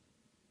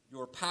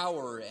 Your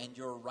power and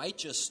your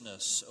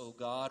righteousness, O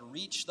God,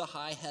 reach the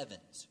high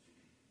heavens.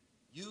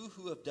 You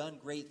who have done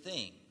great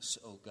things,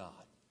 O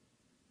God,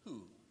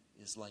 who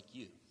is like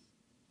you?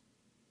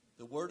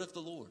 The word of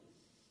the Lord.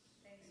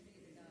 Thanks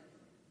be to God.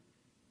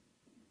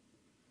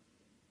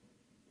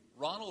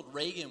 Ronald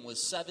Reagan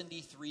was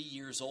 73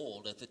 years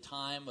old at the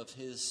time of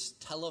his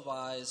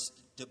televised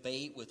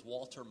debate with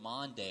Walter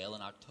Mondale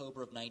in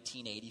October of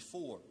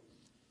 1984.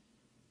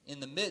 In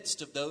the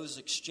midst of those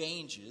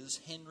exchanges,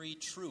 Henry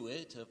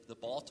Truett of the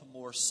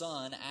Baltimore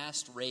Sun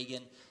asked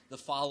Reagan the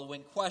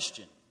following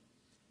question.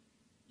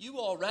 You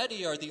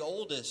already are the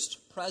oldest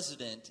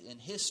president in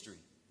history,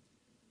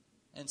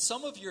 and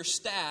some of your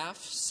staff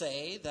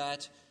say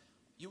that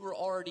you were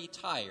already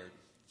tired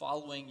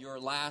following your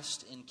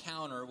last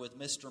encounter with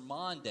Mr.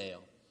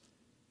 Mondale.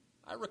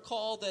 I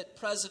recall that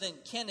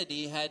President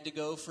Kennedy had to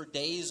go for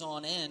days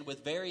on end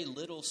with very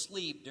little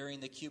sleep during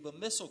the Cuban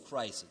Missile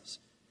Crisis.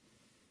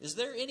 Is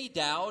there any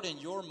doubt in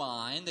your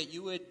mind that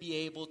you would be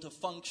able to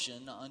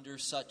function under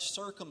such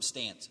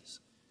circumstances?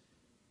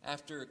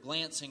 After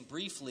glancing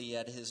briefly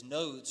at his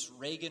notes,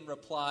 Reagan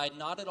replied,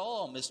 Not at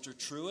all, Mr.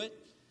 Truett.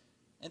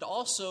 And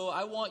also,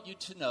 I want you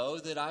to know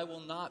that I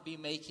will not be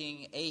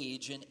making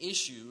age an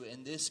issue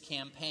in this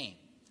campaign.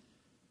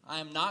 I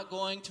am not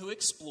going to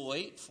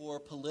exploit for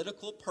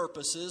political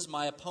purposes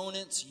my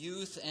opponent's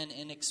youth and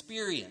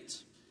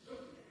inexperience.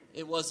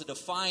 It was a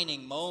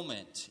defining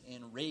moment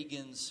in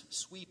Reagan's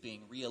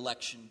sweeping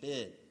re-election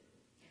bid.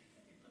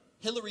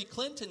 Hillary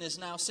Clinton is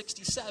now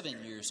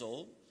 67 years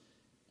old,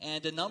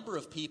 and a number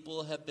of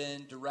people have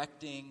been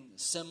directing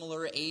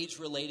similar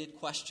age-related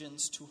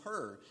questions to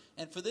her.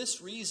 And for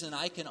this reason,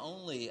 I can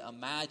only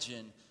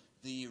imagine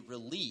the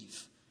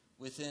relief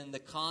within the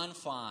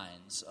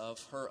confines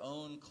of her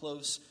own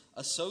close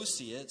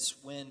associates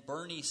when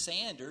Bernie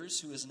Sanders,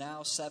 who is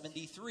now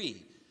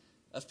 73,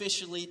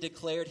 officially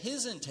declared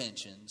his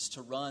intentions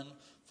to run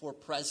for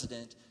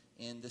president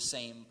in the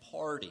same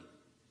party.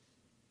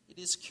 It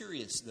is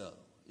curious, though,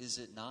 is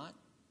it not,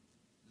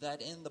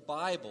 that in the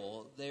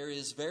Bible there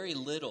is very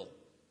little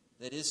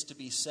that is to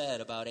be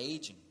said about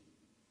aging.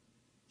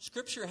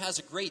 Scripture has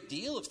a great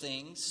deal of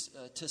things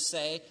to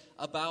say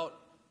about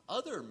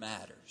other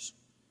matters: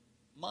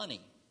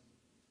 money,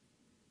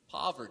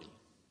 poverty,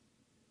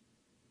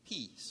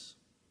 peace,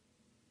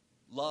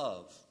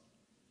 love,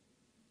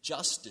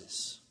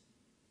 justice,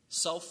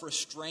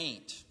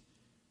 self-restraint.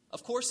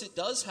 Of course, it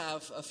does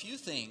have a few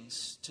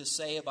things to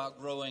say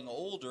about growing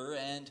older,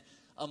 and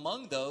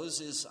among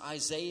those is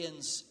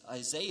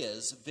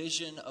Isaiah's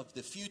vision of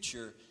the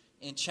future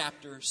in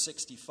chapter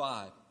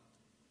 65.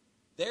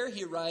 There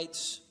he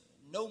writes,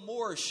 No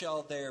more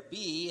shall there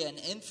be an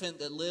infant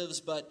that lives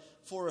but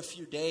for a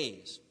few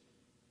days,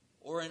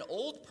 or an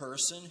old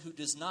person who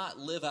does not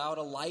live out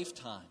a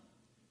lifetime.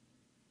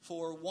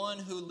 For one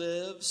who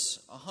lives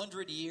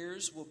 100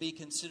 years will be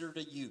considered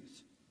a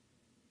youth,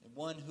 and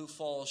one who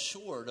falls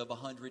short of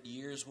 100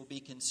 years will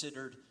be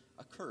considered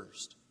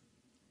accursed.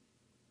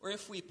 Or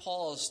if we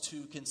pause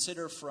to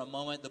consider for a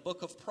moment the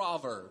book of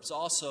Proverbs,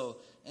 also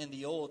in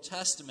the Old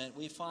Testament,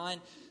 we find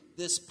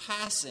this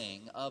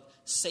passing of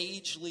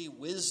sagely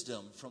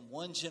wisdom from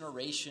one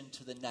generation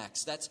to the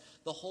next. That's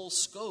the whole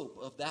scope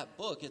of that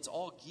book. It's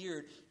all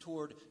geared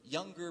toward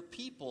younger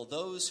people,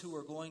 those who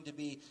are going to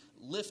be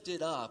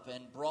lifted up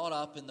and brought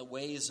up in the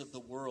ways of the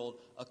world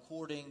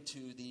according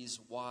to these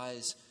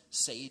wise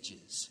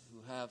sages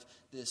who have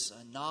this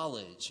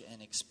knowledge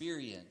and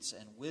experience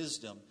and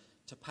wisdom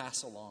to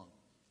pass along.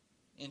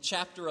 In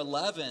chapter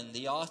 11,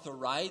 the author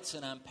writes,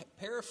 and I'm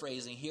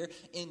paraphrasing here,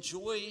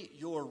 enjoy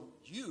your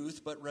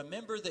youth, but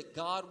remember that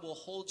God will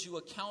hold you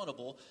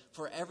accountable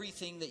for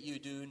everything that you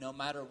do, no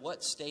matter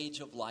what stage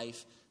of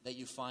life that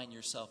you find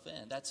yourself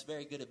in. That's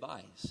very good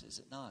advice, is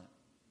it not?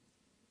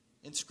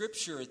 In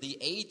Scripture, the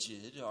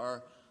aged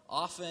are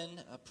often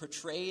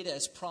portrayed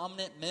as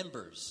prominent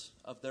members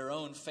of their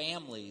own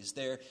families,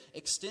 their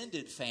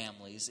extended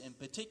families. In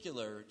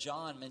particular,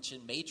 John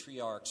mentioned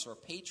matriarchs or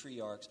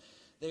patriarchs.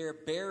 They are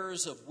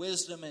bearers of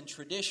wisdom and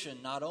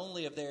tradition, not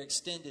only of their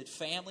extended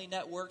family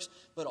networks,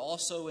 but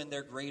also in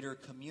their greater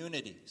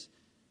communities.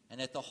 And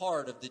at the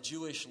heart of the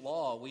Jewish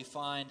law, we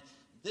find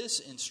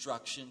this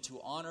instruction to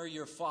honor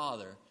your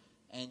father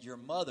and your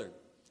mother.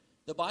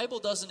 The Bible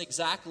doesn't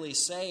exactly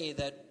say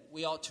that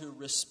we ought to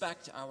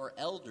respect our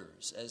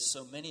elders, as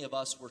so many of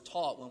us were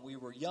taught when we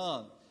were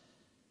young.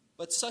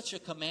 But such a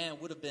command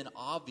would have been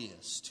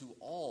obvious to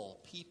all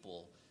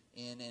people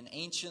in an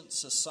ancient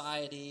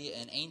society,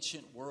 an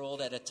ancient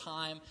world, at a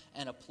time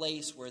and a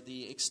place where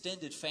the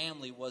extended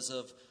family was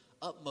of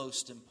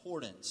utmost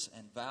importance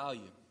and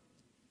value.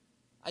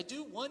 I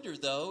do wonder,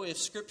 though, if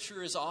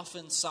Scripture is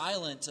often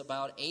silent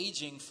about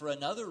aging for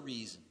another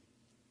reason.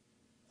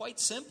 Quite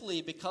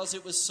simply because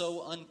it was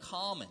so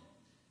uncommon,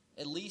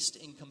 at least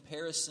in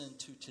comparison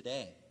to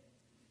today.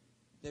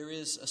 There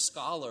is a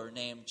scholar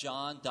named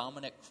John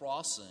Dominic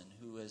Crossan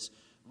who has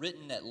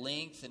written at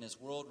length and is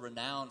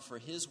world-renowned for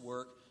his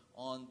work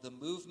on the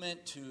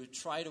movement to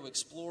try to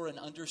explore and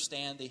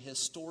understand the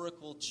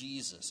historical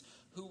Jesus.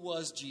 Who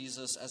was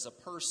Jesus as a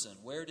person?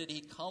 Where did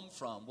he come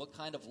from? What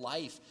kind of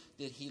life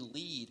did he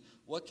lead?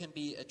 What can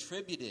be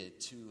attributed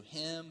to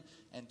him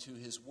and to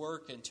his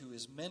work and to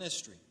his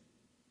ministry?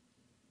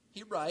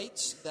 He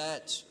writes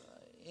that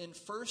in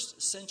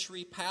first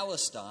century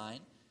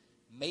Palestine,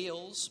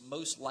 males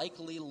most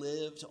likely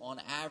lived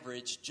on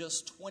average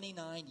just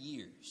 29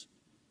 years.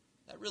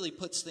 That really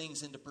puts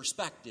things into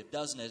perspective,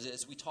 doesn't it?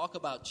 As we talk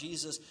about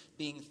Jesus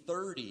being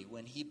 30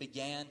 when he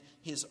began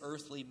his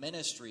earthly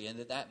ministry, and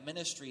that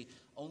ministry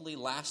only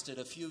lasted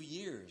a few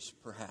years,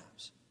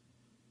 perhaps.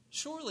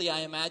 Surely I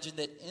imagine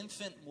that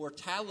infant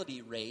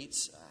mortality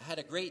rates had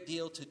a great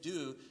deal to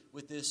do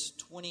with this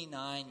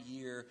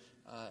 29-year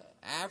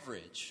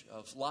average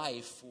of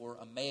life for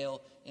a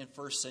male in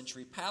first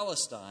century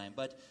Palestine.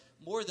 But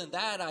more than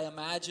that, I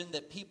imagine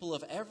that people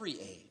of every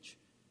age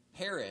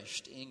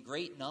perished in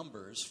great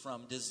numbers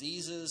from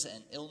diseases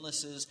and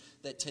illnesses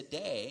that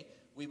today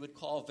we would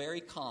call very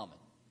common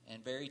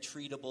and very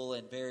treatable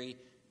and very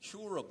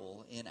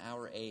curable in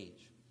our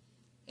age.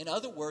 In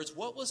other words,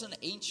 what was an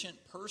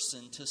ancient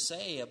person to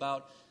say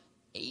about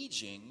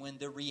aging when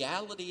the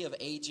reality of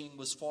aging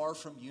was far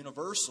from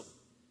universal?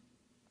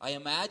 I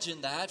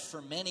imagine that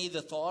for many,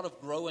 the thought of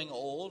growing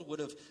old would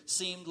have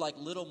seemed like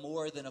little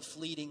more than a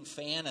fleeting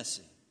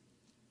fantasy.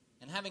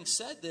 And having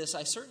said this,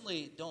 I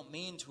certainly don't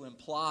mean to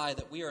imply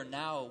that we are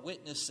now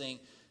witnessing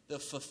the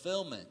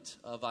fulfillment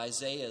of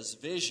Isaiah's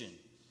vision,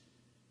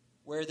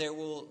 where there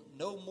will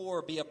no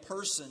more be a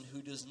person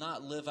who does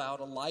not live out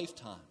a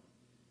lifetime.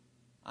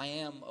 I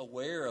am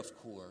aware, of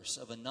course,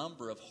 of a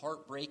number of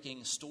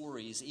heartbreaking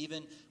stories,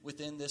 even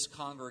within this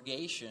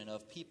congregation,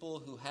 of people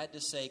who had to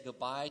say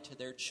goodbye to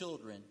their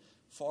children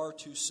far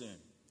too soon.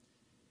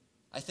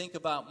 I think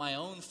about my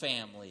own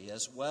family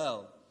as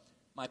well.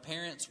 My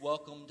parents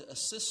welcomed a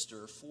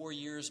sister 4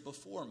 years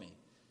before me,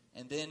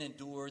 and then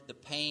endured the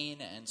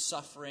pain and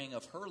suffering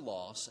of her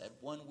loss at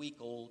 1 week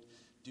old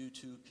due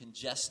to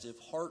congestive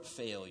heart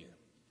failure.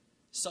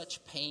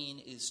 Such pain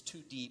is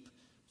too deep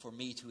for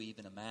me to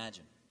even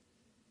imagine.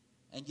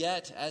 And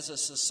yet, as a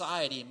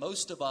society,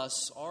 most of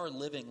us are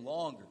living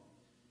longer,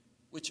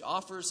 which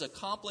offers a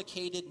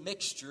complicated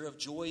mixture of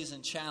joys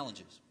and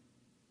challenges.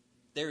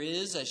 There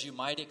is, as you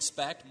might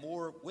expect,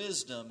 more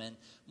wisdom and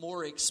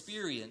more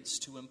experience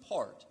to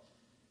impart.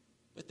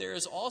 But there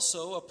is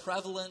also a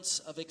prevalence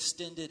of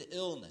extended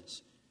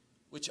illness,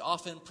 which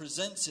often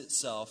presents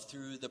itself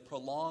through the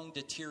prolonged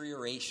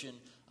deterioration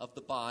of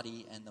the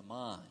body and the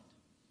mind.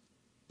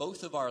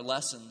 Both of our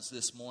lessons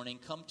this morning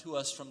come to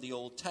us from the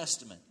Old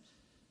Testament.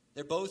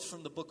 They're both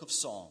from the book of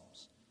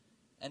Psalms.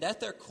 And at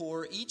their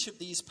core, each of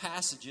these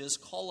passages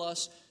call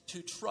us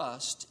to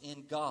trust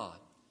in God.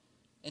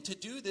 And to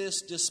do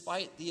this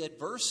despite the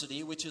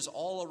adversity which is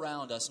all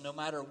around us, no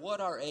matter what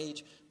our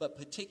age, but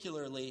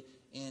particularly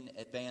in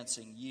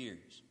advancing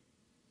years.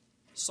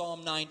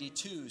 Psalm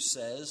 92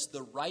 says,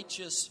 "The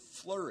righteous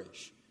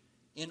flourish.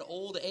 In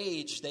old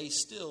age they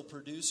still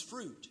produce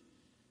fruit."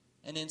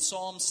 And in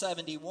Psalm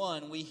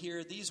 71 we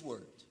hear these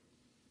words,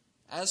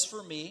 "As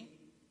for me,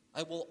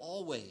 I will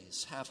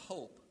always have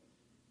hope.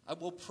 I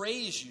will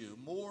praise you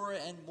more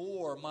and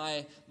more.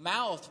 My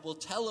mouth will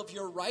tell of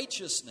your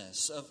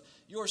righteousness, of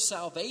your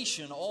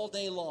salvation all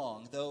day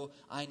long, though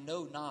I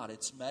know not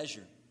its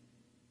measure.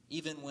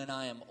 Even when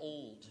I am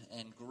old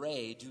and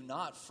gray, do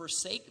not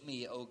forsake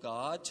me, O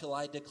God, till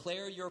I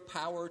declare your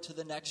power to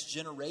the next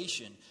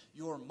generation,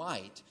 your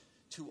might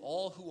to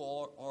all who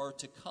are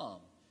to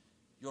come.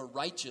 Your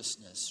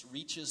righteousness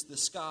reaches the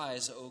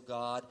skies, O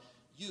God,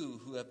 you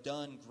who have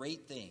done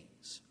great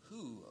things.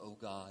 Who, O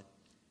God,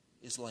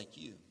 is like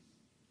you?"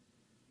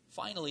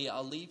 Finally,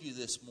 I'll leave you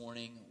this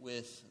morning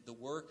with the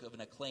work of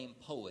an acclaimed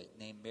poet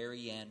named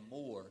Mary Ann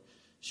Moore.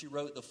 She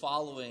wrote the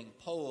following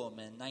poem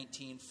in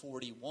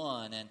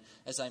 1941, and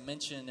as I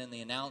mentioned in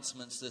the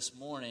announcements this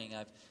morning,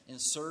 I've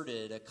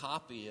inserted a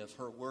copy of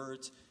her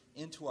words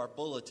into our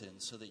bulletin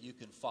so that you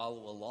can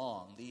follow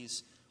along.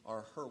 These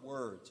are her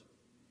words.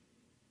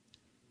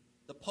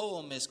 The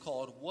poem is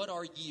called, "What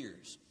Are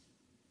Years?"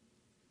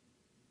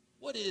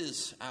 What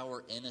is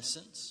our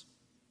innocence?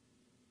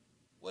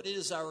 What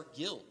is our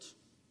guilt?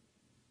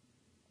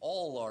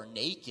 All are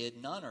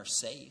naked, none are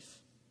safe.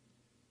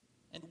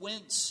 And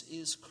whence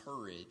is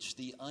courage,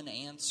 the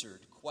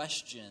unanswered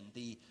question,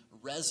 the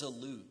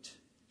resolute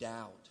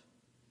doubt?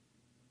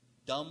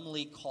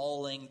 Dumbly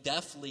calling,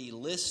 deafly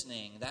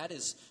listening, that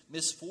is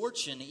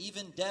misfortune,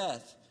 even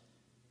death.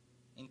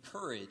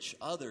 Encourage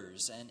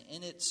others, and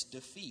in its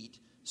defeat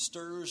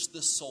stirs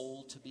the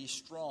soul to be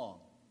strong.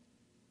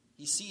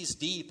 He sees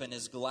deep and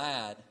is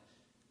glad,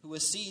 who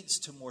accedes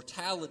to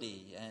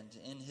mortality and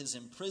in his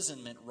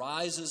imprisonment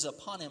rises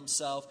upon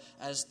himself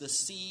as the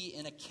sea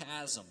in a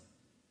chasm,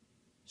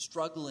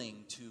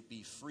 struggling to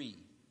be free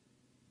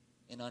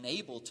and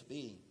unable to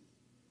be.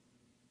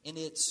 In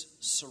its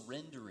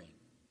surrendering,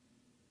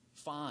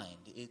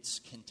 find its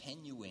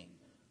continuing.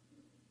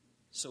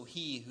 So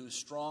he who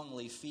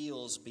strongly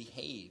feels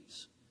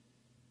behaves.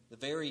 The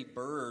very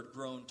bird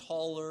grown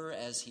taller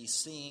as he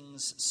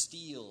sings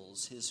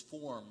steals his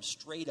form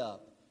straight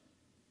up.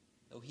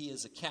 Though he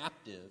is a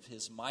captive,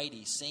 his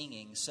mighty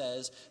singing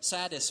says,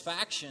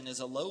 satisfaction is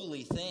a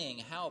lowly thing.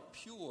 How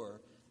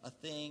pure a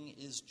thing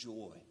is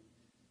joy.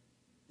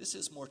 This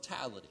is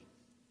mortality.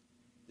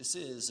 This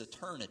is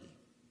eternity.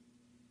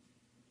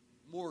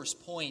 Moore's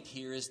point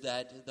here is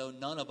that though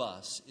none of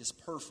us is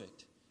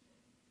perfect,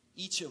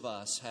 each of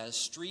us has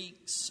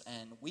streaks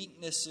and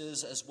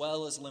weaknesses as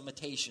well as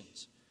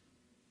limitations.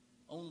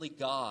 Only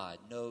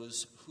God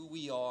knows who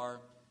we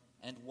are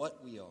and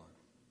what we are.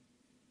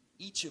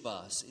 Each of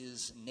us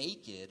is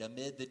naked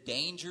amid the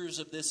dangers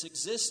of this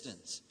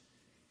existence.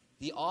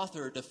 The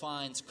author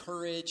defines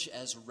courage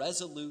as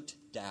resolute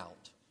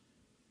doubt,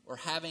 or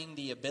having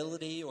the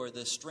ability or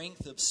the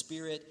strength of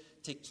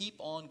spirit to keep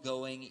on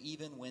going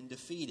even when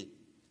defeated.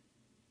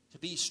 To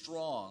be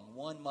strong,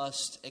 one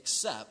must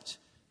accept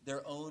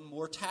their own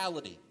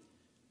mortality.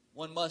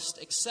 One must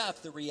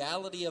accept the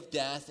reality of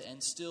death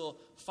and still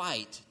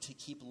fight to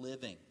keep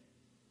living.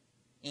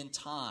 In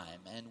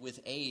time and with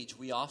age,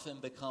 we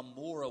often become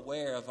more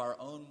aware of our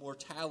own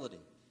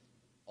mortality.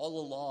 All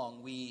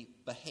along, we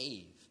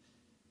behave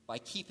by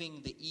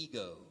keeping the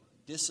ego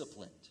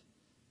disciplined.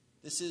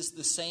 This is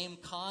the same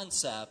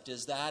concept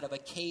as that of a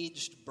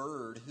caged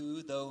bird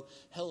who, though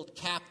held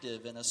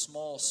captive in a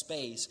small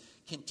space,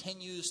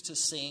 continues to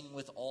sing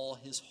with all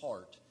his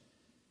heart.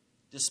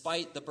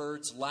 Despite the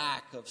bird's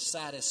lack of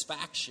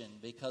satisfaction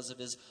because of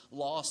his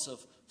loss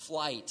of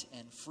flight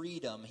and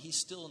freedom, he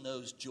still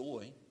knows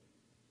joy.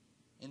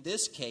 In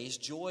this case,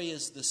 joy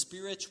is the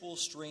spiritual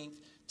strength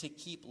to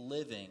keep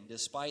living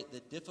despite the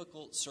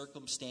difficult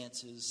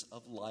circumstances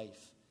of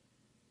life.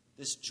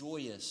 This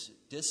joyous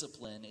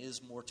discipline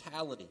is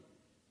mortality.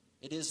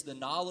 It is the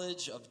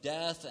knowledge of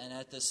death and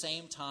at the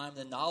same time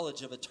the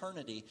knowledge of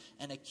eternity,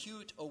 an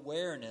acute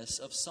awareness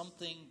of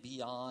something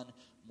beyond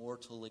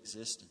mortal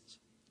existence.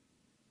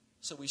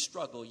 So we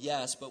struggle,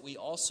 yes, but we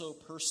also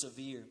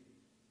persevere.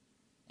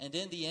 And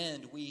in the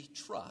end, we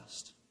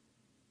trust.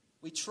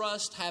 We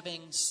trust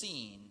having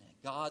seen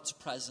God's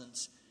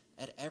presence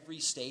at every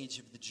stage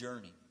of the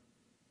journey.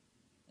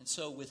 And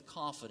so with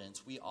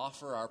confidence, we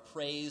offer our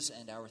praise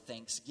and our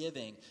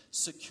thanksgiving,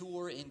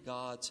 secure in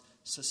God's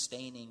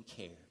sustaining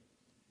care.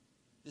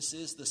 This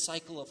is the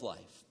cycle of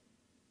life,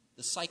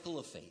 the cycle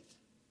of faith.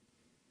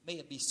 May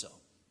it be so.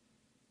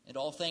 And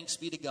all thanks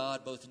be to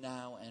God both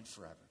now and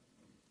forever.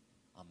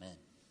 Amen.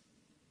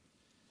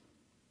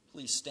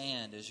 Please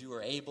stand as you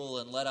are able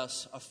and let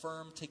us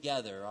affirm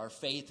together our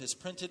faith as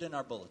printed in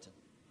our bulletin.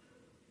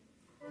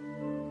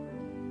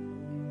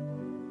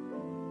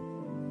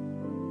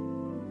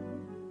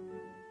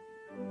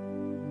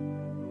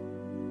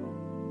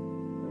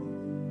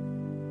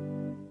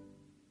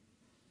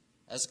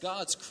 As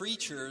God's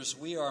creatures,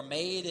 we are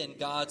made in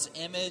God's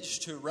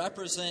image to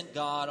represent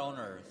God on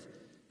earth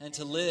and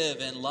to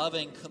live in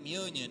loving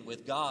communion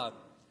with God.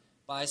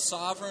 By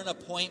sovereign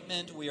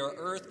appointment, we are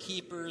earth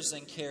keepers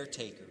and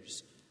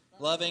caretakers,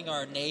 loving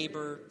our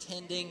neighbor,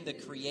 tending the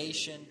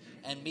creation,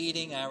 and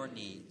meeting our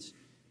needs.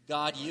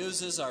 God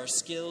uses our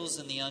skills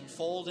in the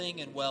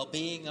unfolding and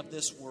well-being of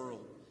this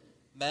world.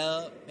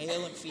 Male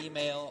and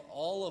female,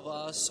 all of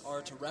us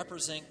are to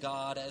represent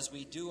God as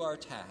we do our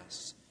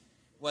tasks.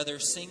 Whether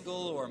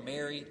single or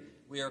married,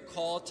 we are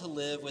called to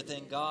live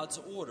within God's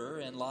order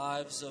and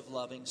lives of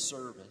loving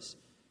service.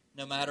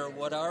 No matter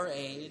what our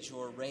age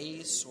or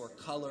race or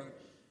color,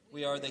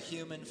 we are the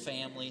human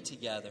family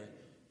together,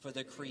 for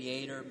the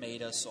Creator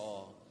made us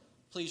all.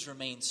 Please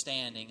remain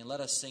standing and let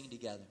us sing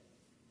together.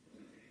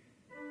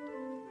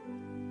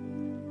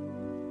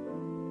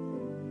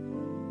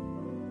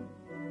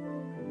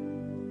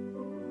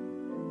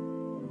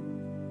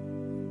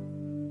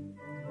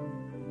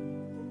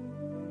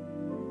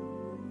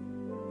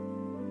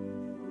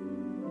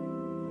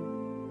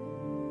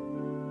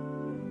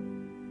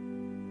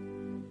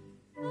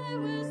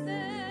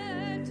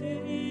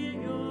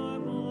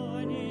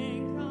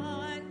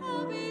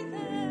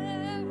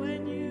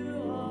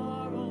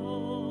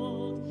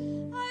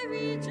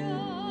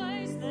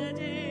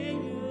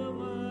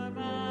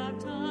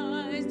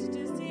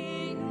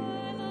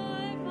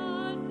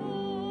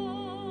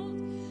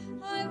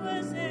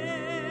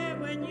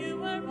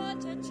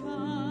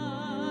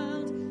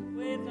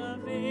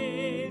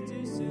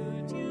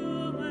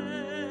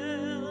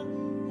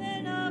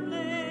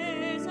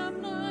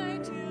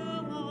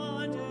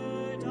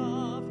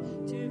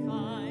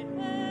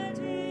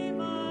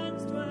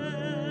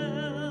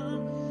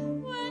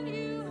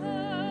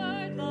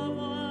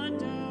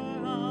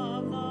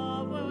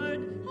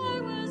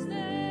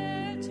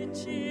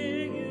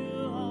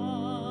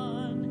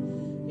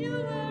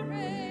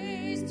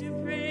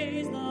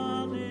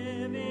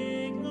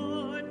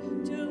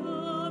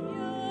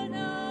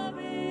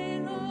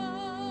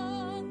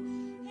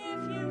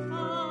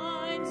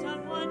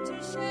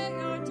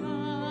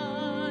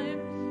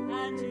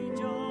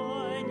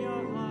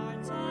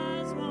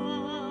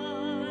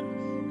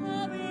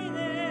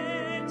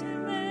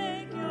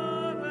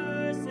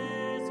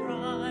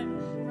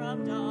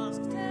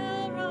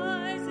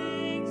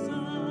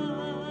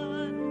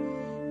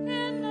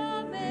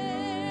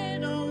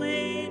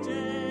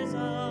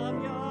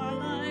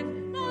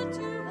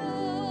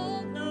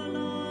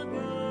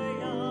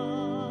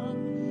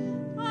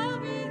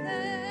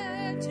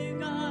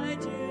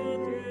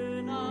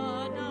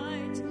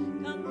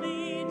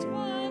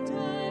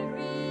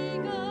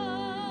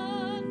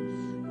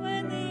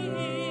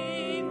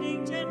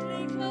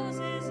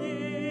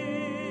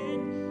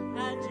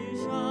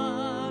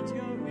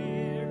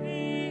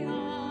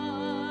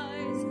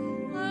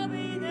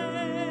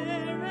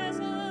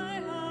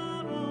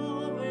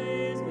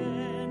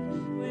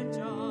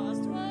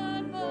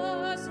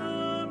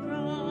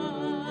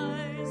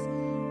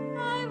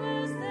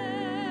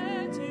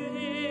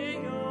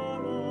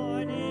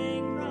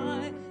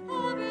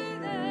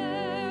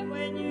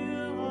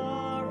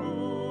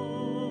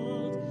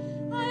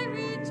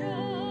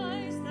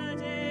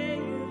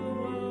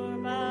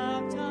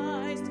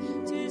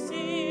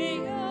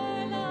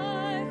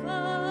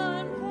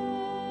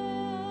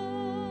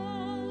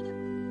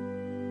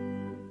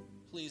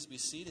 Be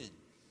seated.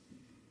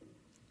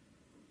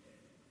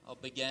 I'll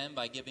begin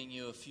by giving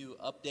you a few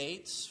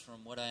updates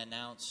from what I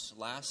announced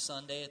last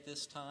Sunday at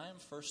this time.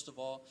 First of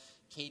all,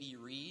 Katie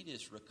Reed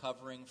is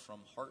recovering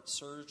from heart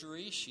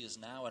surgery. She is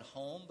now at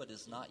home, but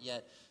is not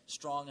yet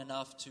strong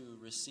enough to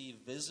receive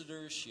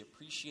visitors. She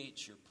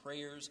appreciates your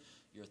prayers,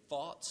 your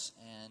thoughts,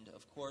 and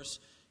of course,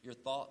 your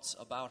thoughts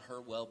about her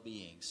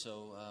well-being.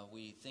 So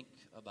we think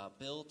about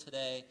Bill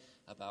today,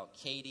 about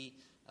Katie,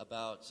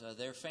 about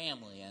their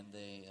family, and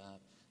the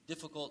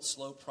difficult,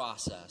 slow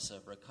process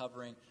of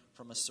recovering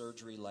from a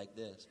surgery like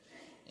this.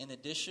 In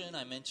addition,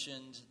 I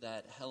mentioned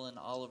that Helen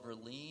Oliver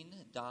Lean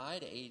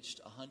died,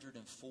 aged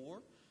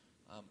 104.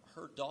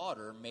 Her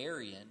daughter,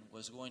 Marion,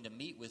 was going to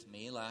meet with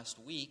me last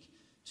week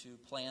to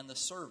plan the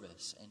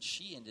service, and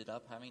she ended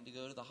up having to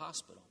go to the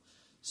hospital.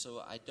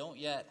 So I don't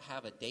yet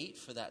have a date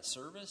for that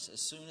service.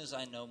 As soon as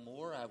I know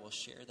more, I will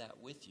share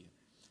that with you.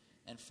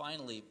 And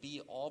finally,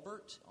 B.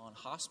 Albert, on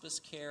hospice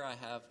care. I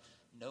have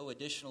no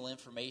additional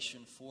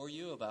information for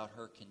you about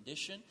her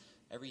condition.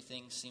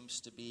 Everything seems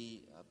to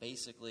be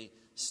basically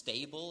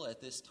stable at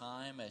this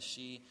time as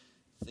she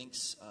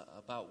thinks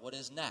about what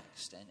is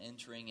next and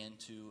entering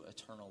into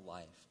eternal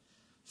life.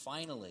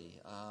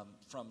 Finally,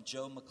 from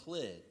Joe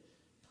McLeod,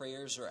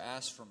 prayers are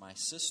asked for my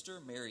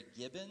sister, Mary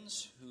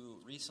Gibbons, who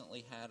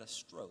recently had a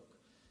stroke.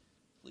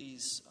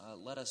 Please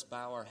let us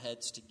bow our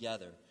heads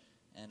together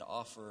and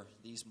offer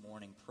these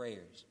morning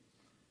prayers.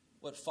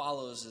 What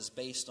follows is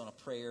based on a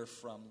prayer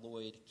from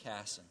Lloyd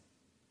Casson.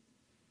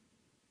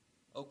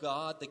 O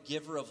God, the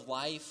giver of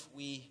life,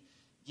 we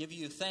give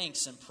you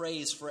thanks and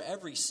praise for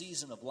every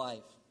season of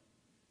life,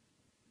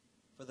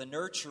 for the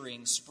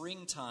nurturing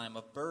springtime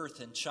of birth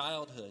and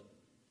childhood,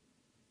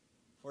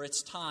 for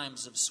its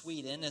times of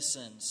sweet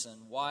innocence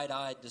and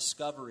wide-eyed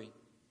discovery,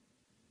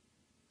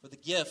 for the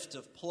gift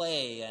of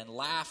play and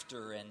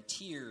laughter and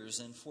tears,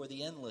 and for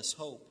the endless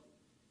hope.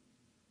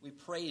 We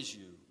praise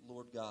you,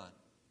 Lord God.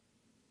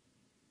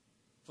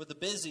 For the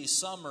busy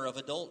summer of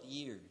adult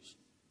years,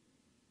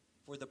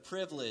 for the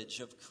privilege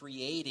of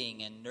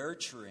creating and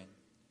nurturing,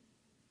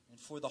 and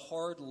for the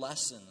hard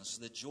lessons,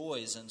 the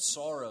joys and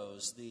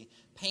sorrows, the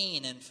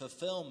pain and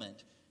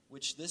fulfillment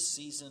which this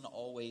season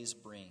always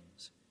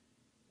brings.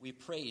 We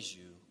praise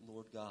you,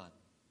 Lord God.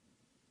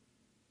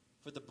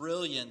 For the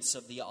brilliance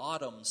of the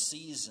autumn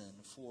season,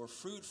 for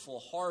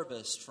fruitful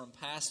harvest from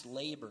past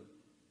labor,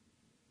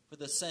 for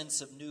the sense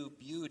of new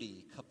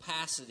beauty,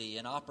 capacity,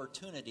 and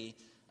opportunity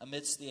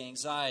amidst the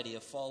anxiety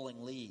of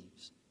falling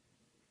leaves.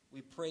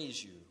 We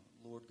praise you,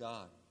 Lord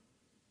God.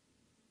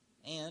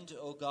 And,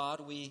 O God,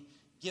 we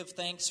give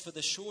thanks for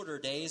the shorter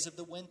days of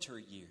the winter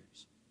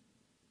years,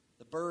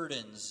 the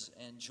burdens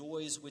and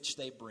joys which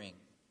they bring,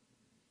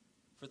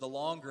 for the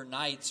longer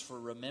nights for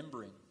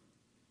remembering,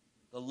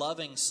 the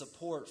loving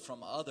support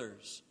from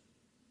others,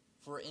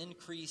 for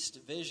increased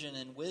vision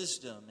and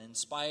wisdom in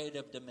spite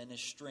of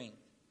diminished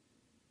strength,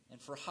 and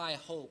for high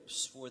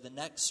hopes for the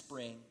next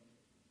spring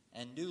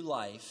and new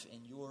life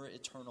in your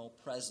eternal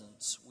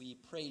presence. We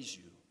praise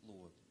you,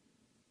 Lord.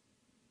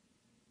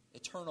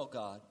 Eternal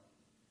God,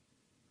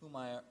 whom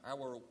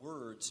our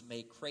words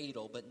may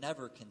cradle but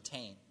never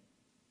contain,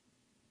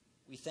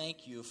 we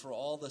thank you for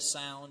all the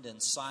sound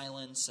and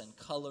silence and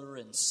color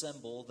and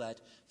symbol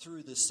that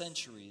through the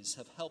centuries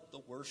have helped the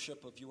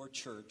worship of your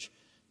church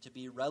to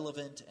be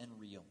relevant and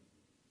real.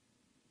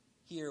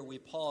 Here we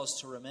pause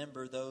to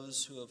remember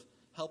those who have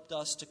helped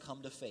us to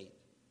come to faith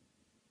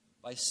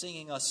by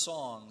singing us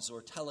songs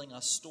or telling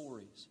us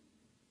stories,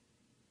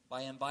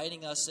 by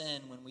inviting us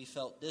in when we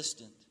felt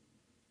distant,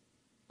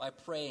 by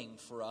praying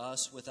for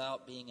us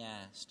without being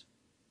asked.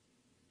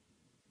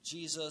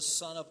 Jesus,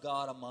 Son of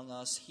God among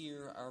us,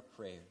 hear our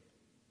prayer.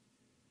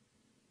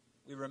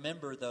 We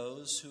remember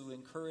those who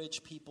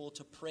encourage people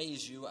to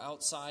praise you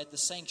outside the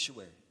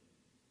sanctuary,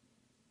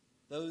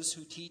 those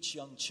who teach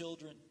young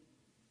children,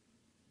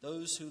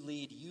 those who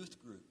lead youth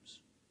groups,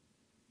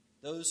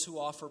 those who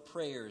offer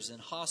prayers in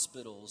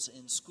hospitals,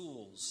 in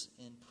schools,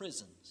 in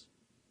prisons.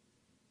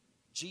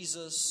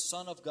 Jesus,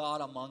 Son of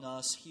God among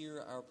us, hear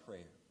our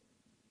prayer.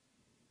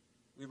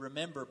 We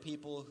remember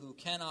people who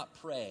cannot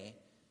pray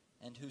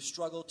and who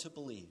struggle to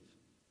believe,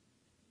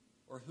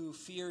 or who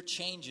fear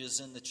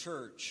changes in the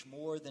church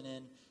more than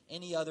in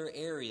any other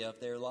area of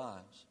their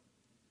lives.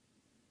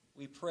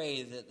 We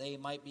pray that they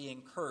might be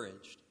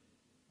encouraged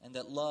and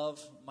that love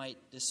might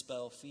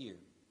dispel fear.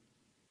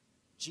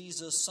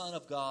 Jesus, Son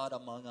of God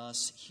among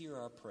us, hear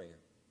our prayer.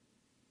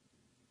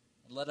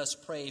 And let us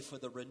pray for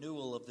the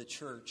renewal of the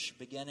church,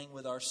 beginning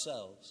with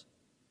ourselves.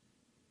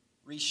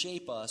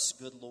 Reshape us,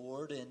 good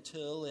Lord,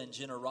 until in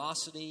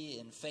generosity,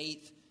 in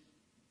faith,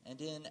 and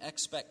in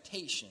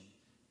expectation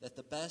that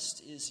the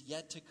best is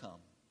yet to come,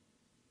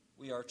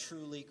 we are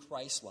truly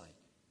Christ-like.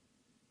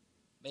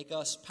 Make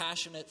us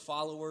passionate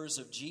followers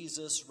of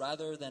Jesus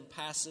rather than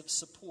passive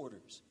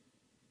supporters.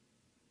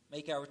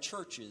 Make our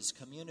churches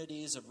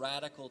communities of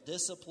radical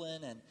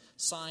discipline and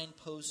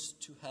signposts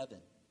to heaven.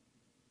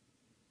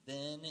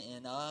 Then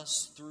in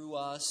us, through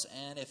us,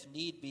 and if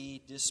need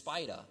be,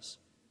 despite us,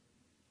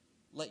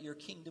 let your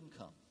kingdom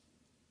come.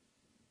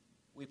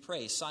 We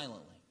pray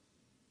silently.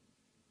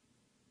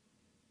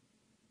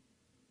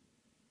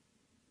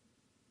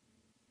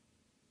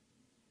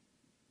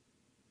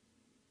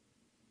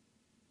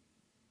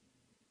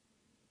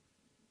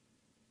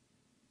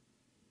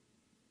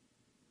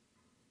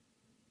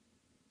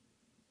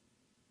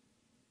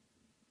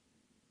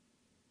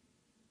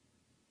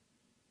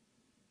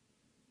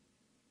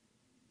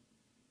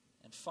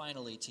 And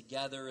finally,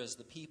 together as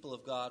the people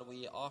of God,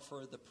 we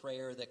offer the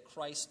prayer that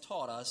Christ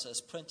taught us as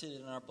printed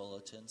in our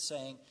bulletin,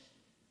 saying,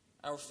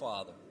 Our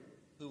Father,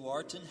 who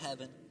art in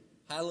heaven,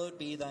 hallowed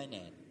be thy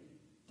name.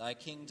 Thy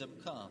kingdom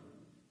come,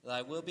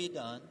 thy will be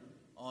done,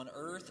 on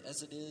earth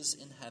as it is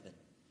in heaven.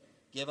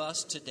 Give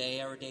us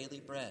today our daily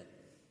bread.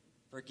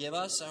 Forgive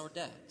us our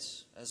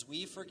debts, as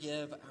we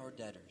forgive our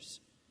debtors.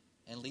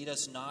 And lead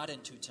us not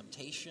into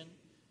temptation,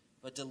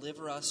 but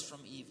deliver us from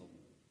evil.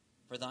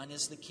 For thine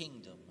is the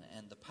kingdom,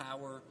 and the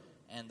power,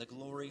 and the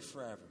glory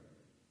forever.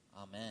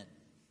 Amen.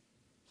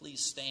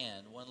 Please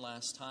stand one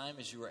last time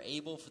as you are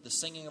able for the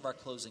singing of our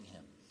closing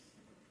hymn.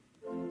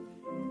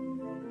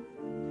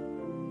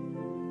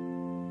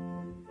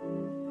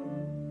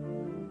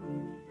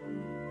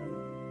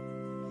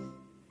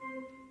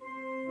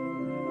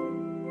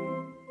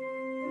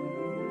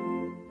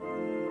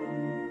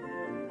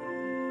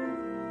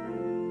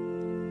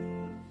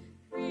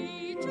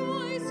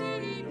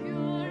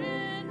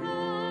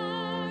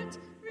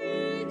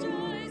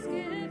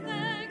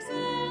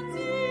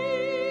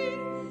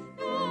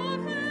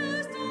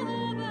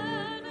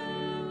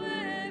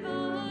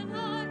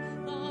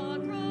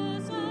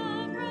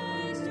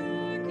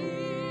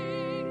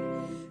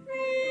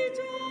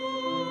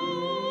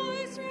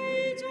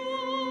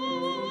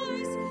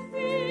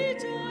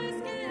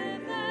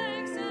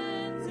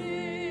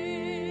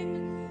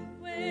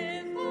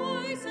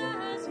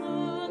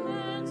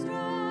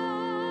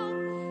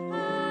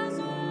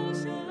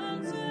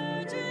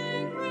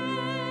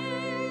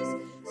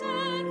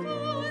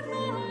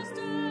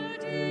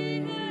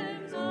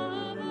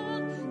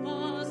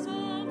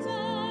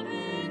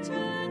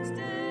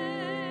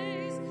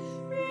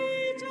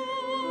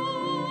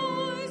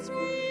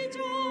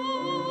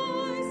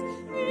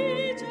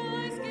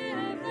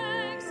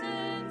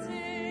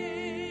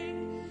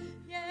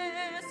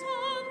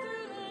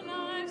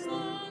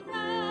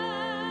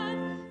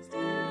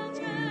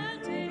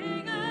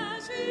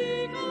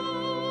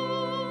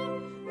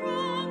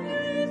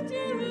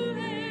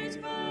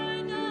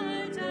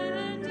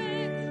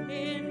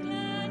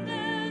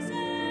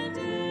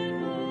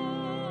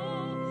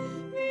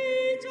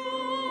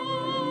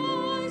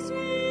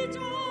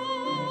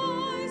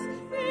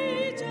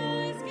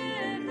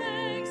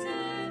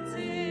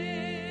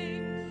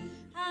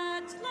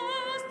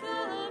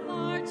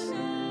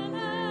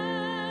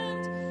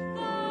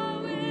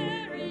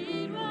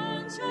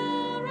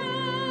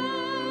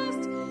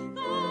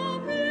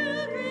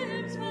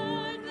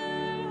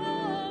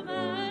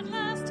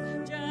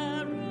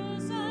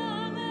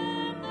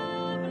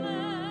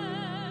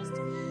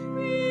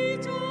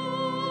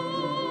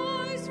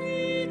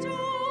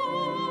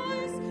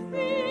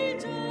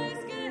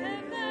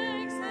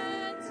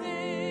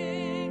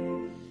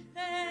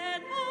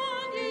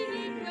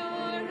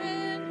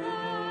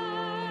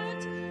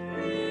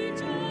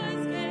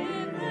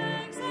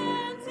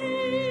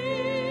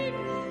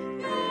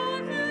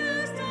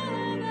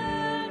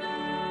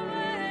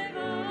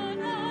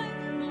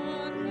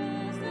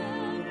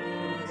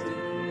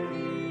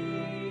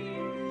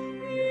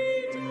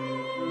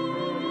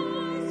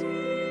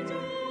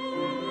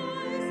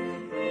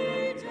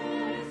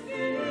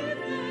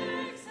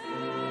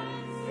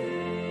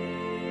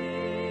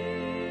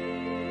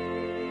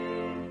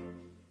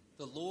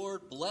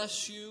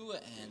 Bless you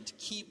and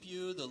keep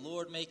you. The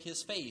Lord make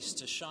his face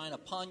to shine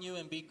upon you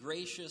and be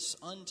gracious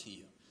unto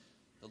you.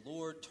 The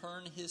Lord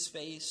turn his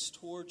face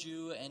toward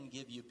you and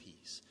give you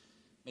peace.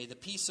 May the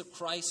peace of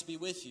Christ be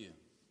with you.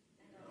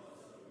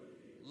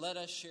 Let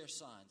us share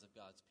signs of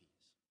God's peace.